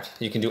card.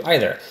 You can do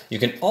either. You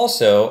can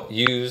also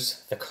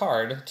use the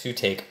card to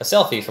take a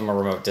selfie from a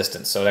remote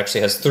distance. So it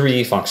actually has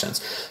three functions.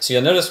 So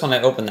you'll notice when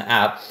I open the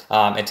app,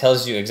 it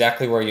tells you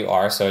exactly where you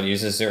are. So it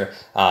uses your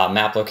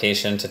map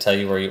location to tell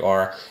you where you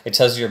are. It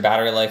tells you your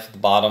battery life at the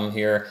bottom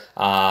here.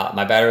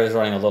 My battery is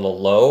running a little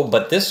low,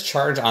 but this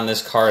charge on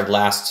this card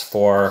lasts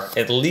for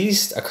at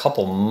least a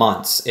couple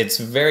months. It's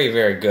very,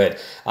 very good.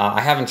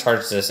 I haven't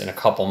charged this in a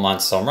couple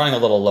months, so I'm running a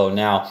little low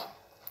now.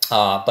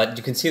 But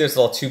you can see there's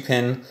a little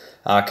 2-pin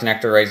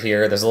connector right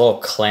here. There's a little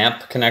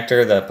clamp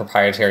connector, the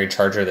proprietary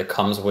charger that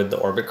comes with the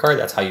Orbit card.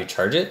 That's how you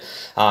charge it.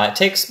 It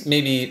takes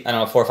maybe, I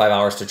don't know, 4 or 5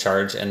 hours to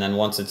charge. And then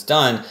once it's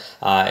done,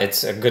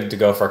 it's good to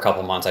go for a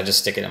couple months. I just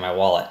stick it in my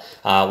wallet.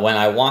 When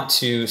I want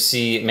to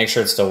make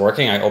sure it's still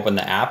working, I open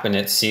the app and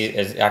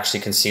it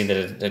actually can see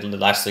that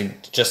it actually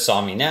just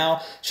saw me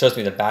now, shows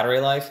me the battery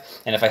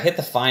life. And if I hit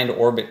the Find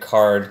Orbit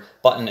card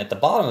button at the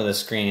bottom of the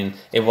screen,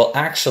 it will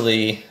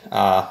actually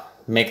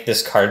make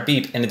this card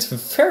beep, and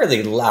it's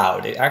fairly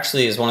loud. It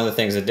actually is one of the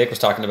things that Dick was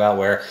talking about,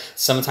 where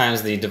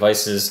sometimes the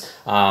devices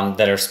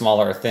that are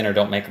smaller or thinner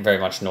don't make very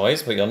much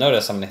noise, but you'll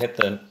notice I'm going to hit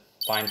the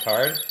Find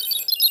card.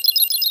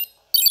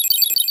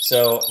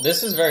 So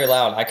this is very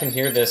loud. I can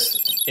hear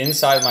this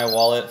inside my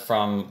wallet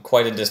from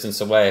quite a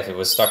distance away if it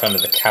was stuck under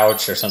the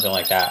couch or something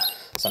like that.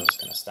 So I'm just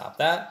going to stop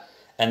that.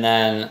 And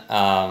then,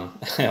 I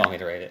don't want me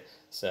to rate it.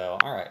 So,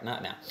 all right,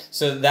 not now.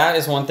 So that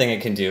is one thing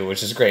it can do,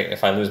 which is great.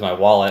 If I lose my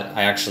wallet,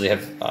 I actually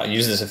have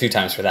used this a few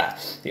times for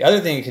that. The other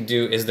thing it can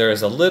do is there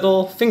is a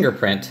little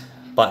fingerprint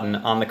button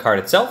on the card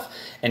itself.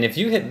 And if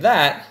you hit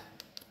that,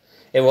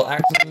 it will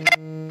actually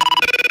ring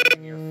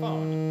your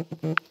phone.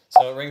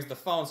 So it rings the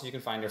phone so you can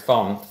find your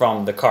phone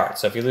from the card.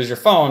 So if you lose your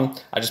phone,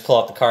 I just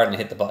pull out the card and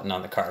hit the button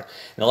on the card.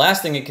 And the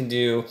last thing it can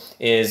do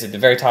is at the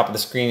very top of the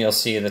screen, you'll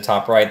see at the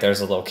top right,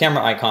 there's a little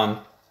camera icon.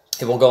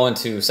 It will go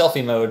into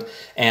selfie mode,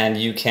 and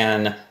you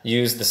can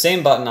use the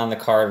same button on the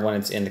card when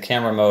it's in the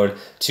camera mode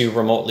to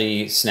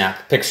remotely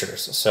snap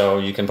pictures. So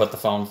you can put the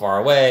phone far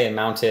away and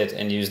mount it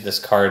and use this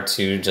card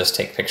to just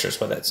take pictures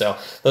with it. So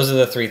those are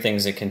the 3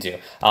 things it can do.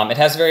 It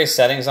has various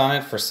settings on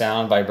it for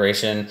sound,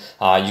 vibration.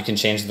 You can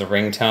change the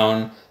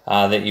ringtone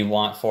that you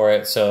want for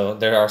it. So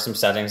there are some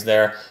settings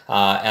there.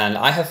 And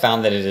I have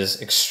found that it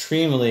is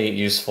extremely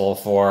useful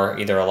for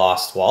either a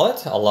lost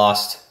wallet, a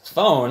lost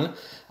phone,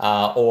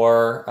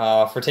 or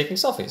for taking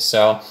selfies.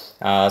 So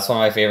it's one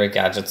of my favorite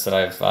gadgets that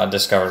I've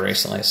discovered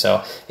recently.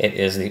 So it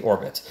is the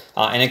Orbit.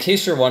 And in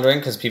case you're wondering,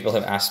 because people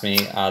have asked me,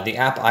 the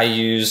app I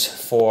use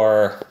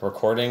for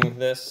recording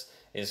this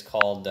is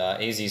called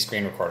AZ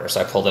Screen Recorder.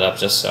 So I pulled it up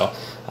just so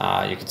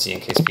you could see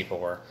in case people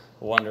were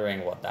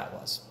wondering what that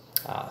was.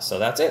 So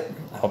that's it.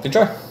 I hope you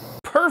enjoy.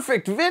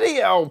 Perfect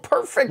video.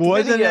 Perfect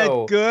Wasn't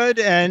video. it good?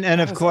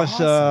 And of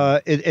course,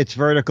 awesome. It's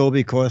vertical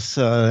because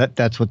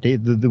that's what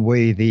the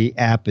way the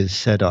app is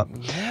set up.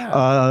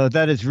 Yeah.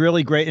 That is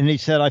really great. And he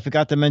said, I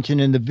forgot to mention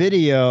in the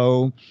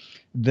video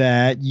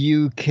that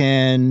you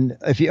can,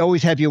 if you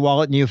always have your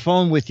wallet and your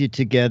phone with you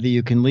together,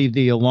 you can leave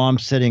the alarm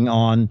setting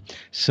on,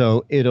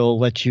 so it'll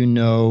let you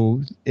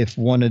know if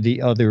one or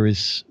the other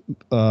is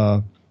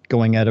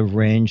going out of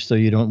range, so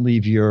you don't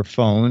leave your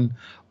phone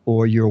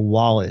or your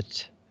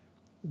wallet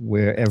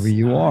wherever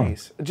you are.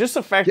 Just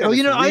the fact that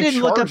you know, I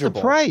didn't look up the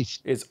price.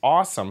 It's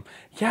awesome.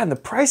 Yeah, and the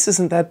price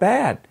isn't that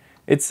bad.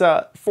 It's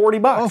 $40.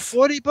 Oh,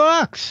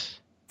 $40.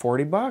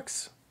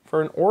 $40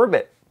 for an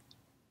Orbit.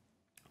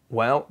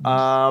 Well,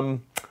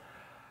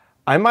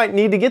 I might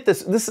need to get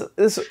this.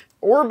 This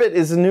Orbit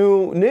is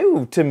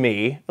new to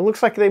me. It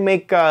looks like they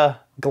make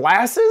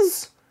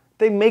glasses.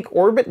 They make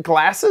Orbit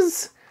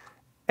glasses,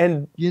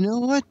 and you know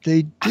what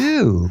they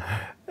do?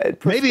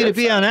 Maybe it'd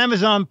be on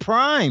Amazon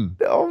Prime.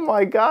 Oh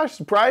my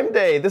gosh, Prime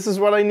Day. This is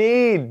what I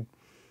need.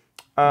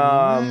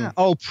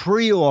 Oh,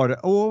 pre-order.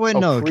 Oh, wait,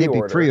 no, it can't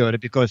be pre-order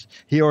because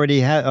he already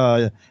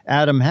had,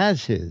 Adam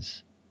has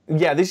his.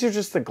 Yeah, these are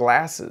just the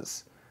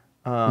glasses.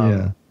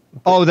 Yeah.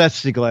 Oh,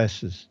 that's the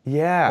glasses.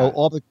 Yeah.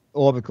 Oh,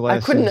 Orbit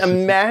glasses. I couldn't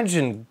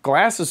imagine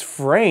glasses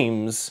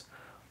frames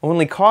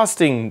only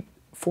costing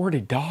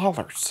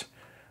 $40.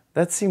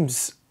 That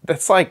seems,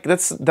 that's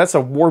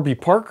a Warby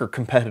Parker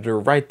competitor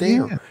right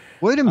there. Yeah.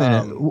 Wait a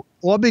minute.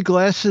 Orbit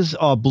glasses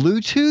are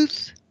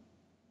Bluetooth?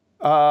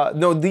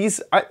 No, these.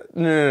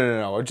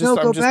 No. I'm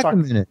just back a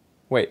minute.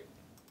 Wait.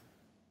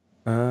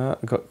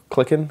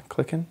 Clicking.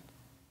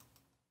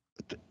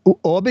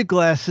 Orbit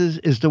glasses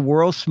is the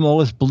world's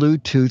smallest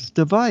Bluetooth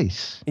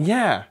device.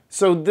 Yeah.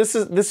 So this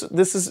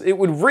is. It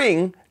would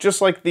ring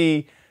just like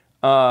the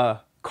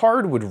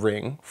card would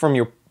ring from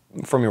your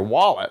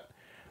wallet.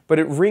 But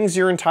it rings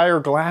your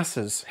entire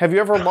glasses. Have you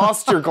ever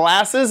lost your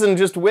glasses and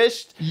just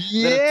wished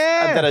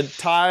that a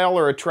tile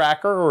or a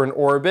tracker or an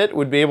Orbit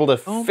would be able to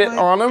fit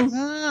on them?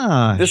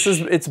 Gosh.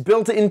 It's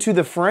built into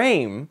the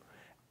frame,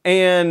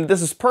 and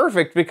this is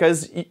perfect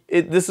because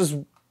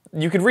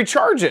you could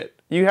recharge it.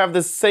 You have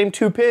the same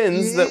 2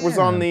 pins that was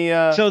on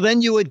the. So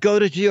then you would go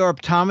to your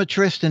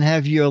optometrist and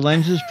have your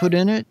lenses put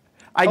in it.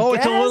 I guess.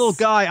 It's a little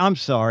guy. I'm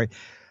sorry.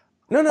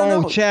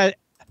 No. Chad.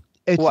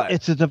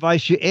 It's a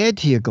device you add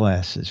to your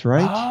glasses,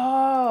 right?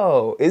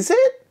 Oh, is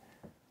it?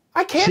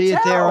 I can't see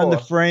tell. it there on the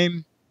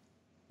frame.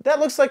 That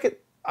looks like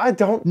it. I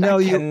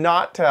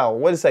cannot tell.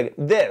 Wait a second.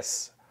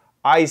 This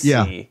I see.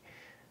 Yeah.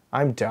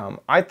 I'm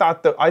dumb. I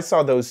thought I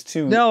saw those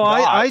 2. No,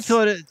 dots. I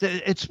thought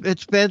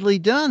it's badly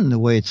done the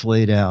way it's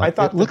laid out. I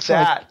thought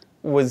that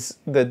was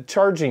the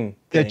charging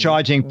thing. The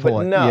charging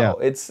port. But no, yeah.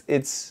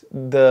 it's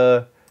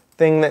the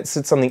thing that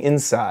sits on the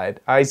inside.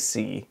 I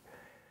see.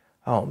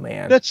 Oh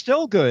man, That's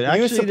still good. You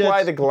Actually,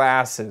 supply the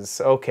glasses.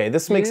 Okay,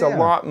 this makes a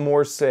lot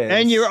more sense.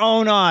 And your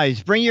own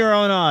eyes. Bring your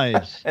own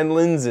eyes. And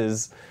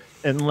lenses.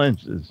 And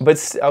lenses.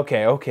 But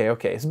okay.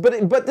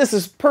 But this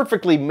is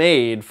perfectly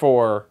made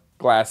for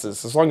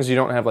glasses, as long as you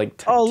don't have like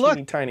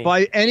teeny tiny.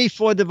 Buy any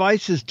 4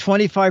 devices,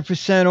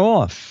 25%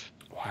 off.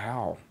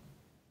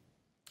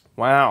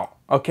 Wow.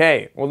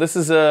 Okay. Well, this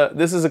is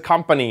a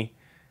company.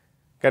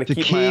 Got to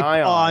keep my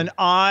eye on.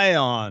 Eye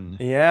on.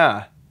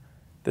 Yeah.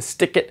 The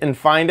stick it and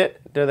find it.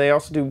 Do they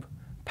also do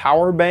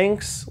power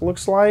banks?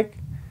 Looks like.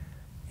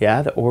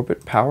 Yeah, the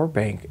Orbit power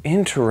bank.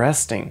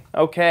 Interesting.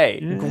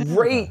 Okay.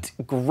 Yeah.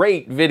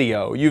 Great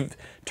video. You've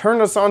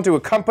turned us on to a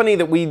company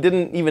that we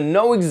didn't even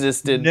know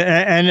existed.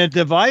 And a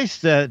device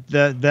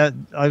that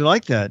I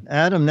like that.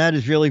 Adam, that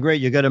is really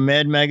great. You got a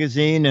Mad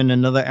magazine and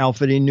another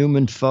Alfred E.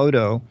 Newman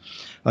photo.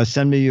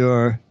 Send me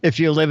if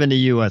you live in the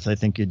U.S., I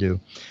think you do.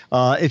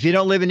 If you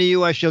don't live in the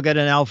U.S., you'll get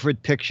an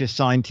Alfred picture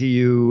signed to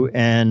you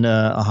and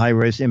a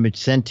high-res image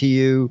sent to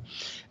you,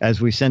 as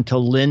we sent to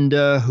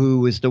Linda, who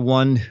was the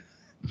one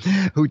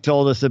who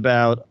told us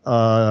about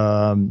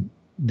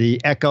the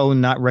Echo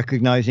not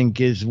recognizing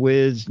Giz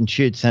Wiz, and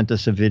she had sent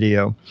us a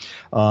video.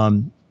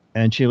 And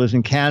she lives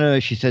in Canada.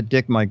 She said,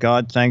 Dick, my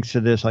God, thanks for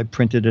this. I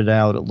printed it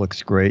out. It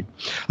looks great.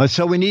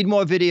 So we need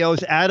more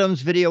videos.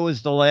 Adam's video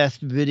is the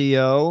last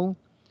video.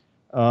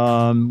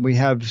 We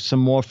have some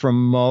more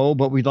from Mo,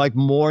 but we'd like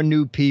more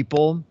new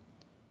people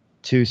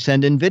to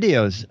send in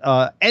videos.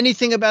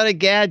 Anything about a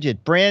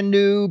gadget, brand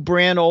new,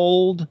 brand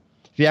old.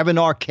 If you have an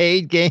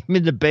arcade game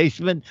in the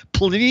basement,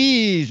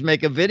 please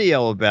make a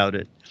video about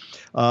it.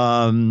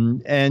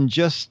 And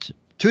just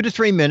 2 to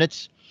 3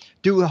 minutes.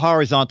 Do a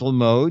horizontal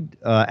mode.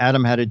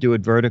 Adam had to do it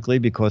vertically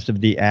because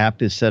of the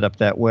app is set up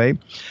that way.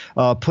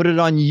 Put it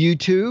on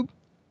YouTube.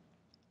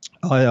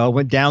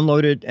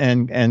 Download it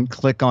and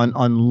click on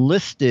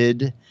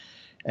unlisted,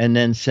 and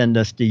then send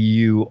us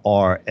the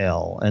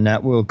URL. And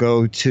that will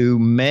go to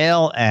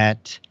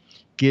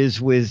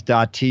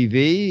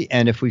mail@gizwiz.tv.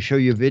 And if we show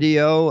you a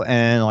video,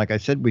 and like I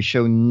said, we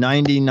show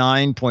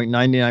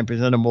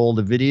 99.99% of all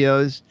the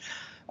videos,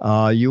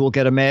 you will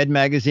get a Mad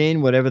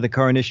magazine, whatever the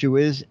current issue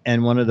is,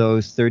 and one of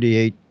those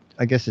 38,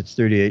 I guess it's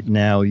 38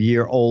 now,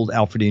 year-old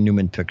Alfred E.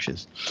 Newman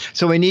pictures.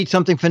 So we need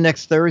something for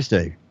next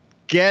Thursday.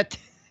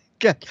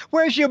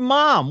 Where's your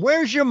mom?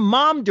 Where's your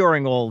mom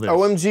during all this?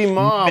 OMG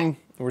mom.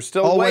 We're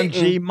still waiting.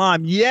 OMG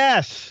mom.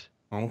 Yes.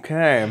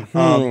 Okay.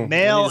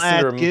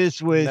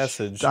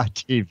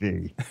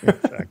 mail@gizwiz.tv.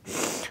 Exactly.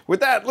 With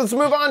that, let's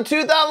move on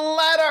to the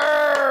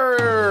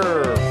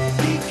letter.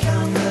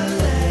 Become the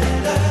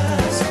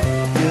letters,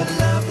 your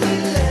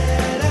lovely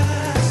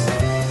letters.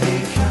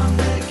 Become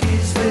the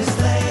Giz Wiz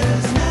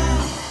letters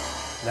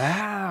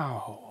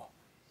now.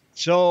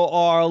 So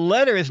our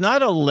letter is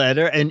not a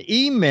letter, an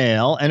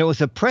email, and it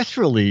was a press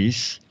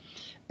release.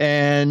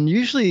 And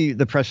usually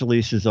the press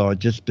releases are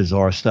just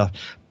bizarre stuff.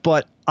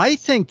 But I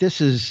think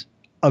this is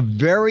a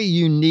very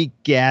unique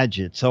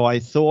gadget. So I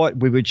thought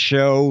we would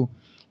show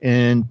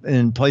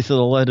in place of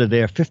the letter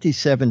there,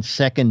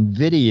 57-second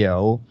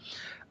video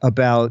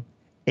about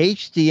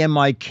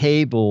HDMI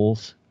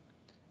cables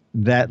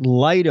that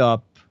light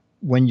up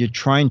when you're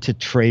trying to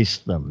trace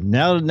them.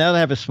 Now that I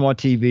have a smart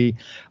TV,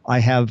 I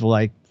have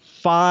like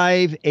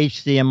 5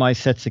 HDMI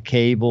sets of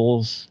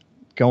cables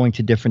going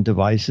to different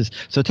devices.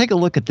 So take a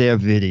look at their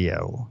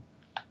video.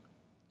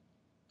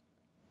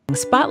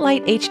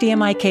 Spotlight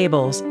HDMI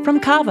cables from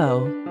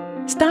Cavo.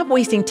 Stop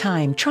wasting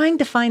time trying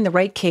to find the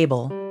right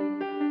cable.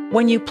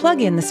 When you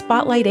plug in the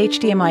Spotlight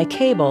HDMI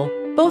cable,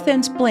 both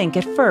ends blink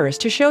at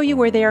first to show you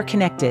where they are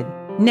connected.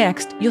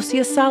 Next, you'll see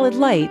a solid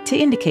light to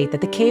indicate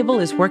that the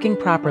cable is working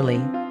properly.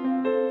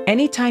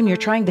 Anytime you're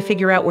trying to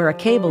figure out where a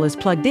cable is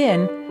plugged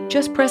in,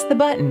 just press the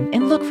button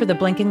and look for the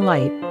blinking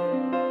light.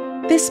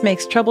 This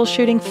makes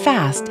troubleshooting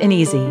fast and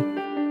easy.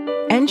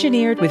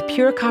 Engineered with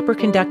pure copper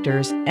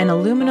conductors, an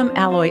aluminum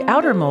alloy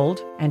outer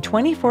mold, and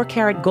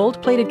 24-karat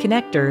gold-plated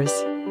connectors,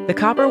 the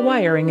copper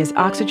wiring is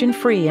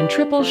oxygen-free and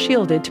triple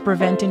shielded to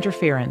prevent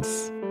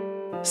interference.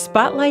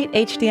 Spotlight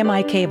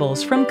HDMI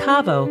cables from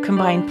Cavo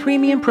combine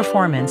premium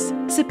performance,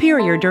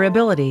 superior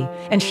durability,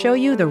 and show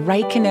you the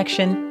right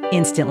connection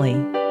instantly.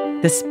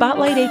 The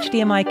Spotlight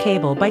HDMI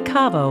cable by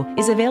Cavo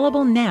is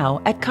available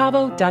now at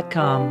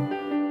cavo.com.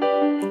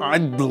 I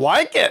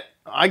like it.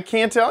 I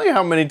can't tell you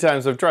how many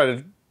times I've tried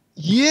to.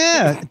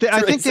 Yeah,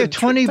 I think they're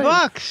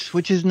 $20,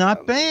 which is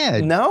not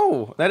bad.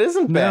 No, that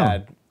isn't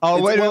bad.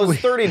 Oh, wait, it was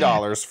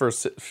 $30 for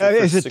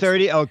is it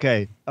 30?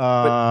 Okay.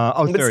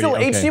 But 30, still,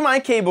 okay.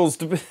 HDMI cables,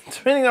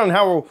 depending on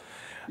how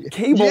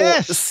cable,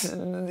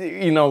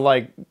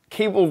 like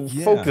cable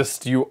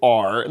focused you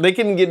are, they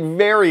can get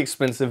very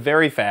expensive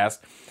very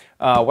fast.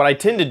 What I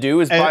tend to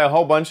do is buy a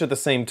whole bunch at the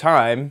same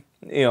time,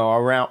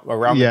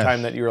 around the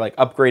time that you're like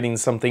upgrading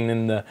something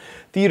in the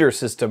theater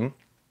system.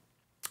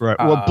 Right.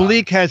 Well,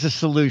 Bleak has a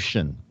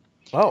solution.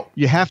 Oh.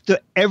 You have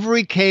to,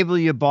 every cable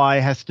you buy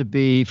has to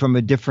be from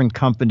a different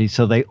company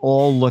so they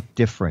all look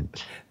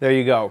different. There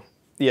you go.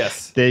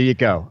 Yes. There you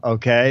go.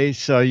 Okay,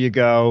 so you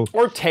go.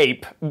 Or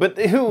tape, but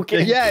who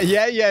can?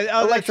 Yeah.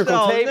 Oh,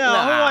 Electrical tape? No,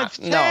 Nah, who wants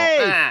tape?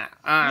 no.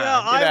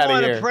 I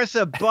want to press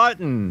a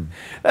button.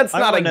 That's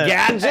not a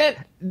gadget.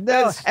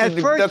 No, at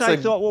first I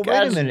thought, well,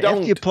 wait a minute.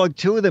 After you plug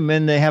two of them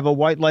in, they have a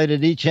white light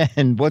at each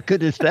end. What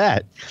good is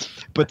that?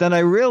 But then I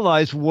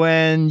realized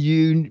when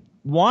you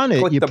want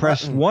it, you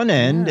press one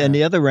end and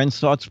the other end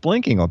starts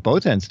blinking, or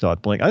both ends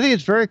start blinking. I think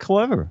it's very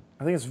clever.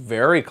 I think it's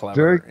very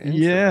clever.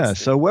 Yeah.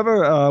 So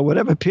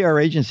whatever PR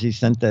agency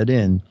sent that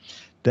in,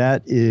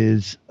 that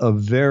is a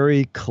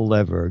very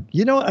clever.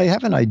 You know, I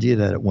have an idea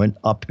that it went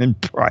up in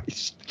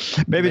price.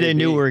 Maybe they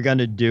knew we were going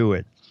to do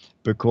it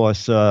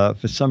because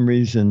for some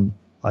reason,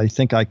 I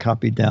think I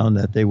copied down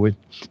that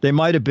they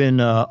might have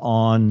been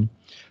on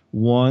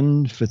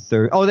 1 for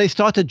 30. Oh, they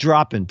start to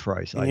drop in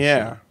price. I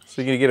see.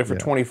 So you can get it for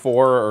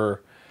 24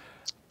 or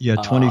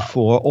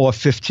 24 or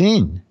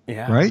 15.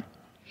 Yeah. Right?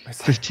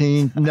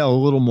 15, no, a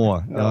little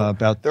more.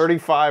 About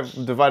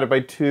 35 divided by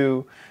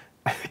 2.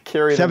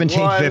 Carry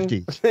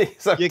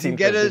 1750. You can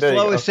get it as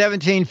low as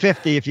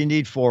 1750 if you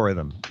need 4 of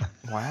them.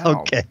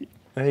 Wow. Okay.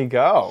 There you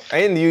go.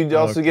 And you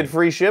also get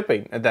free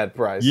shipping at that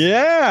price.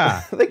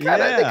 Yeah. They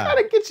kind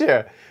of get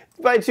you.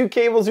 Buy 2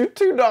 cables, you're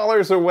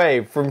 $2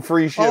 away from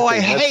free shipping. Oh, I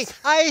hate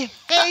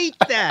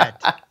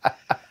that.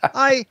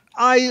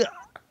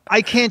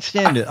 I can't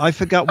stand it. I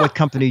forgot what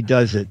company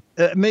does it.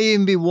 It may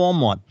even be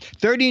Walmart.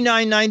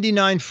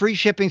 $39.99. Free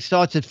shipping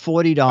starts at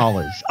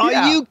 $40.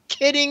 Are you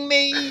kidding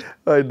me?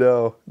 I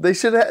know. They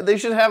should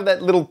have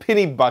that little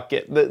penny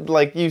bucket that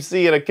like you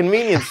see at a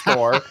convenience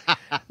store.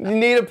 You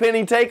need a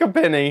penny, take a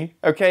penny.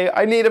 Okay,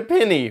 I need a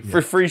penny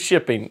for free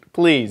shipping,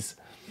 please.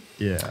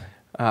 Yeah.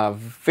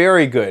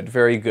 Very good,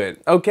 very good.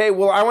 Okay,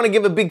 well, I want to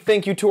give a big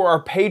thank you to our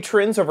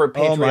patrons over at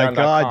patreon.com. Oh my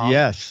God,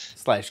 yes.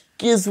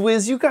 /Giz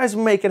Wiz. You guys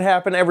make it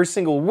happen every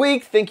single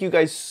week. Thank you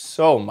guys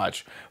so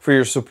much for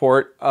your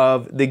support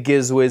of the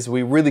Giz Wiz.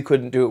 We really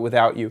couldn't do it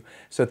without you.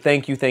 So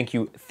thank you, thank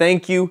you,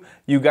 thank you.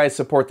 You guys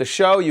support the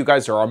show. You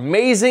guys are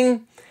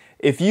amazing.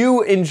 If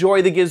you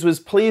enjoy the Giz Wiz,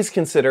 please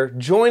consider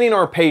joining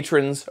our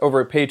patrons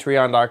over at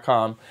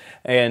patreon.com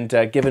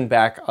and giving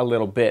back a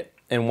little bit.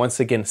 And once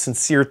again,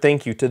 sincere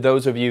thank you to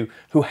those of you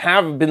who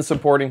have been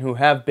supporting, who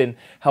have been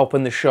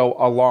helping the show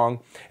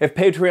along. If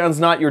Patreon's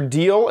not your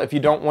deal, if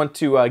you don't want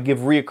to give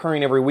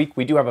reoccurring every week,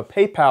 we do have a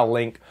PayPal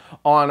link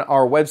on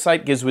our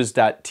website,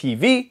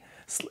 gizwiz.tv,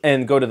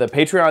 and go to the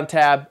Patreon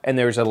tab, and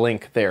there's a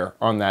link there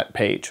on that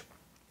page.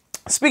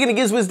 Speaking of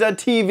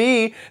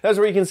gizwiz.tv, that's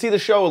where you can see the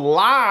show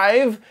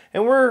live,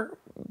 and we're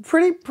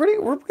going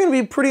to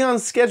be pretty on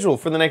schedule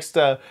for the next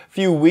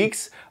few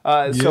weeks.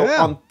 So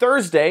on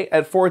Thursday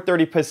at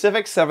 4:30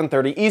 Pacific,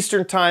 7:30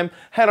 Eastern Time,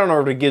 head on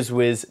over to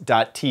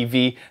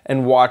gizwiz.tv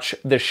and watch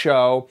the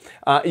show.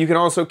 You can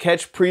also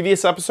catch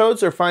previous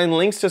episodes or find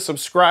links to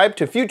subscribe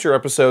to future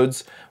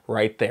episodes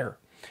right there.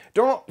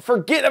 Don't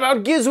forget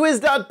about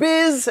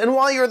gizwiz.biz, and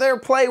while you're there,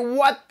 play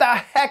What the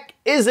Heck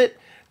Is It?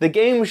 The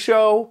game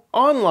show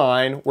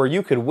online where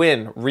you could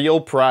win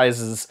real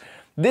prizes.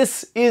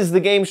 This is the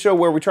game show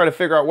where we try to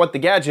figure out what the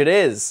gadget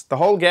is, the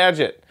whole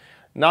gadget,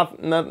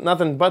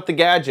 nothing but the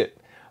gadget.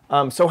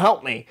 So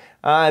help me.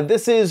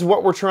 This is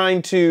what we're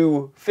trying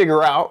to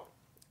figure out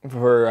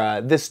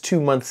for this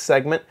 2-month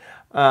segment.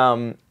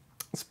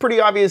 It's pretty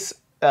obvious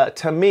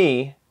to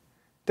me.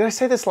 Did I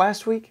say this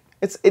last week?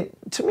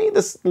 To me,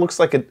 this looks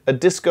like a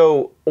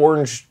disco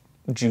orange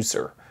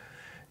juicer.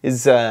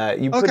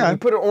 You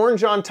put an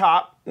orange on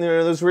top. You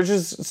know, those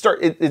ridges start.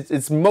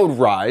 It's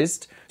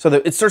motorized, so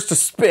that it starts to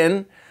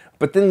spin.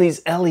 But then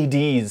these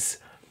LEDs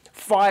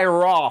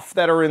fire off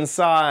that are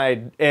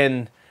inside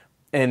and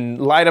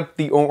light up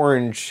the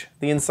orange,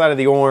 the inside of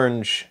the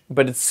orange.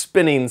 But it's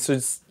spinning, so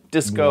it's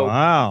disco.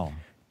 Wow.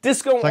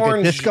 Disco it's like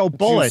orange a disco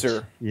bullet.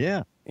 Juicer.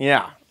 Yeah.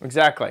 Yeah,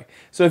 exactly.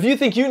 So if you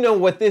think you know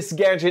what this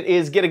gadget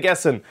is, get a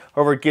guessing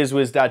over at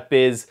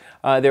gizwiz.biz.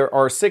 There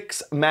are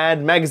 6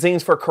 Mad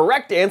magazines for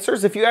correct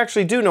answers if you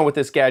actually do know what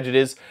this gadget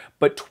is,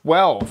 but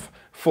 12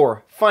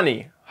 for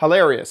funny,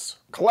 hilarious,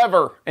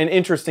 clever, and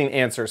interesting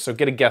answers. So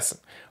get a guessing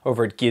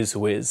over at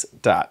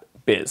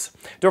gizwiz.biz.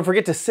 Don't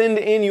forget to send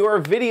in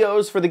your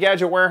videos for the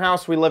Gadget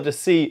Warehouse. We love to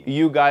see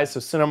you guys, so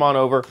send them on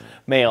over.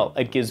 Mail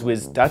at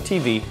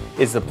gizwiz.tv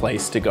is the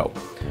place to go.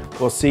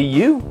 We'll see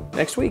you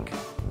next week.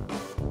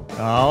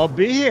 I'll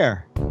be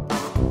here.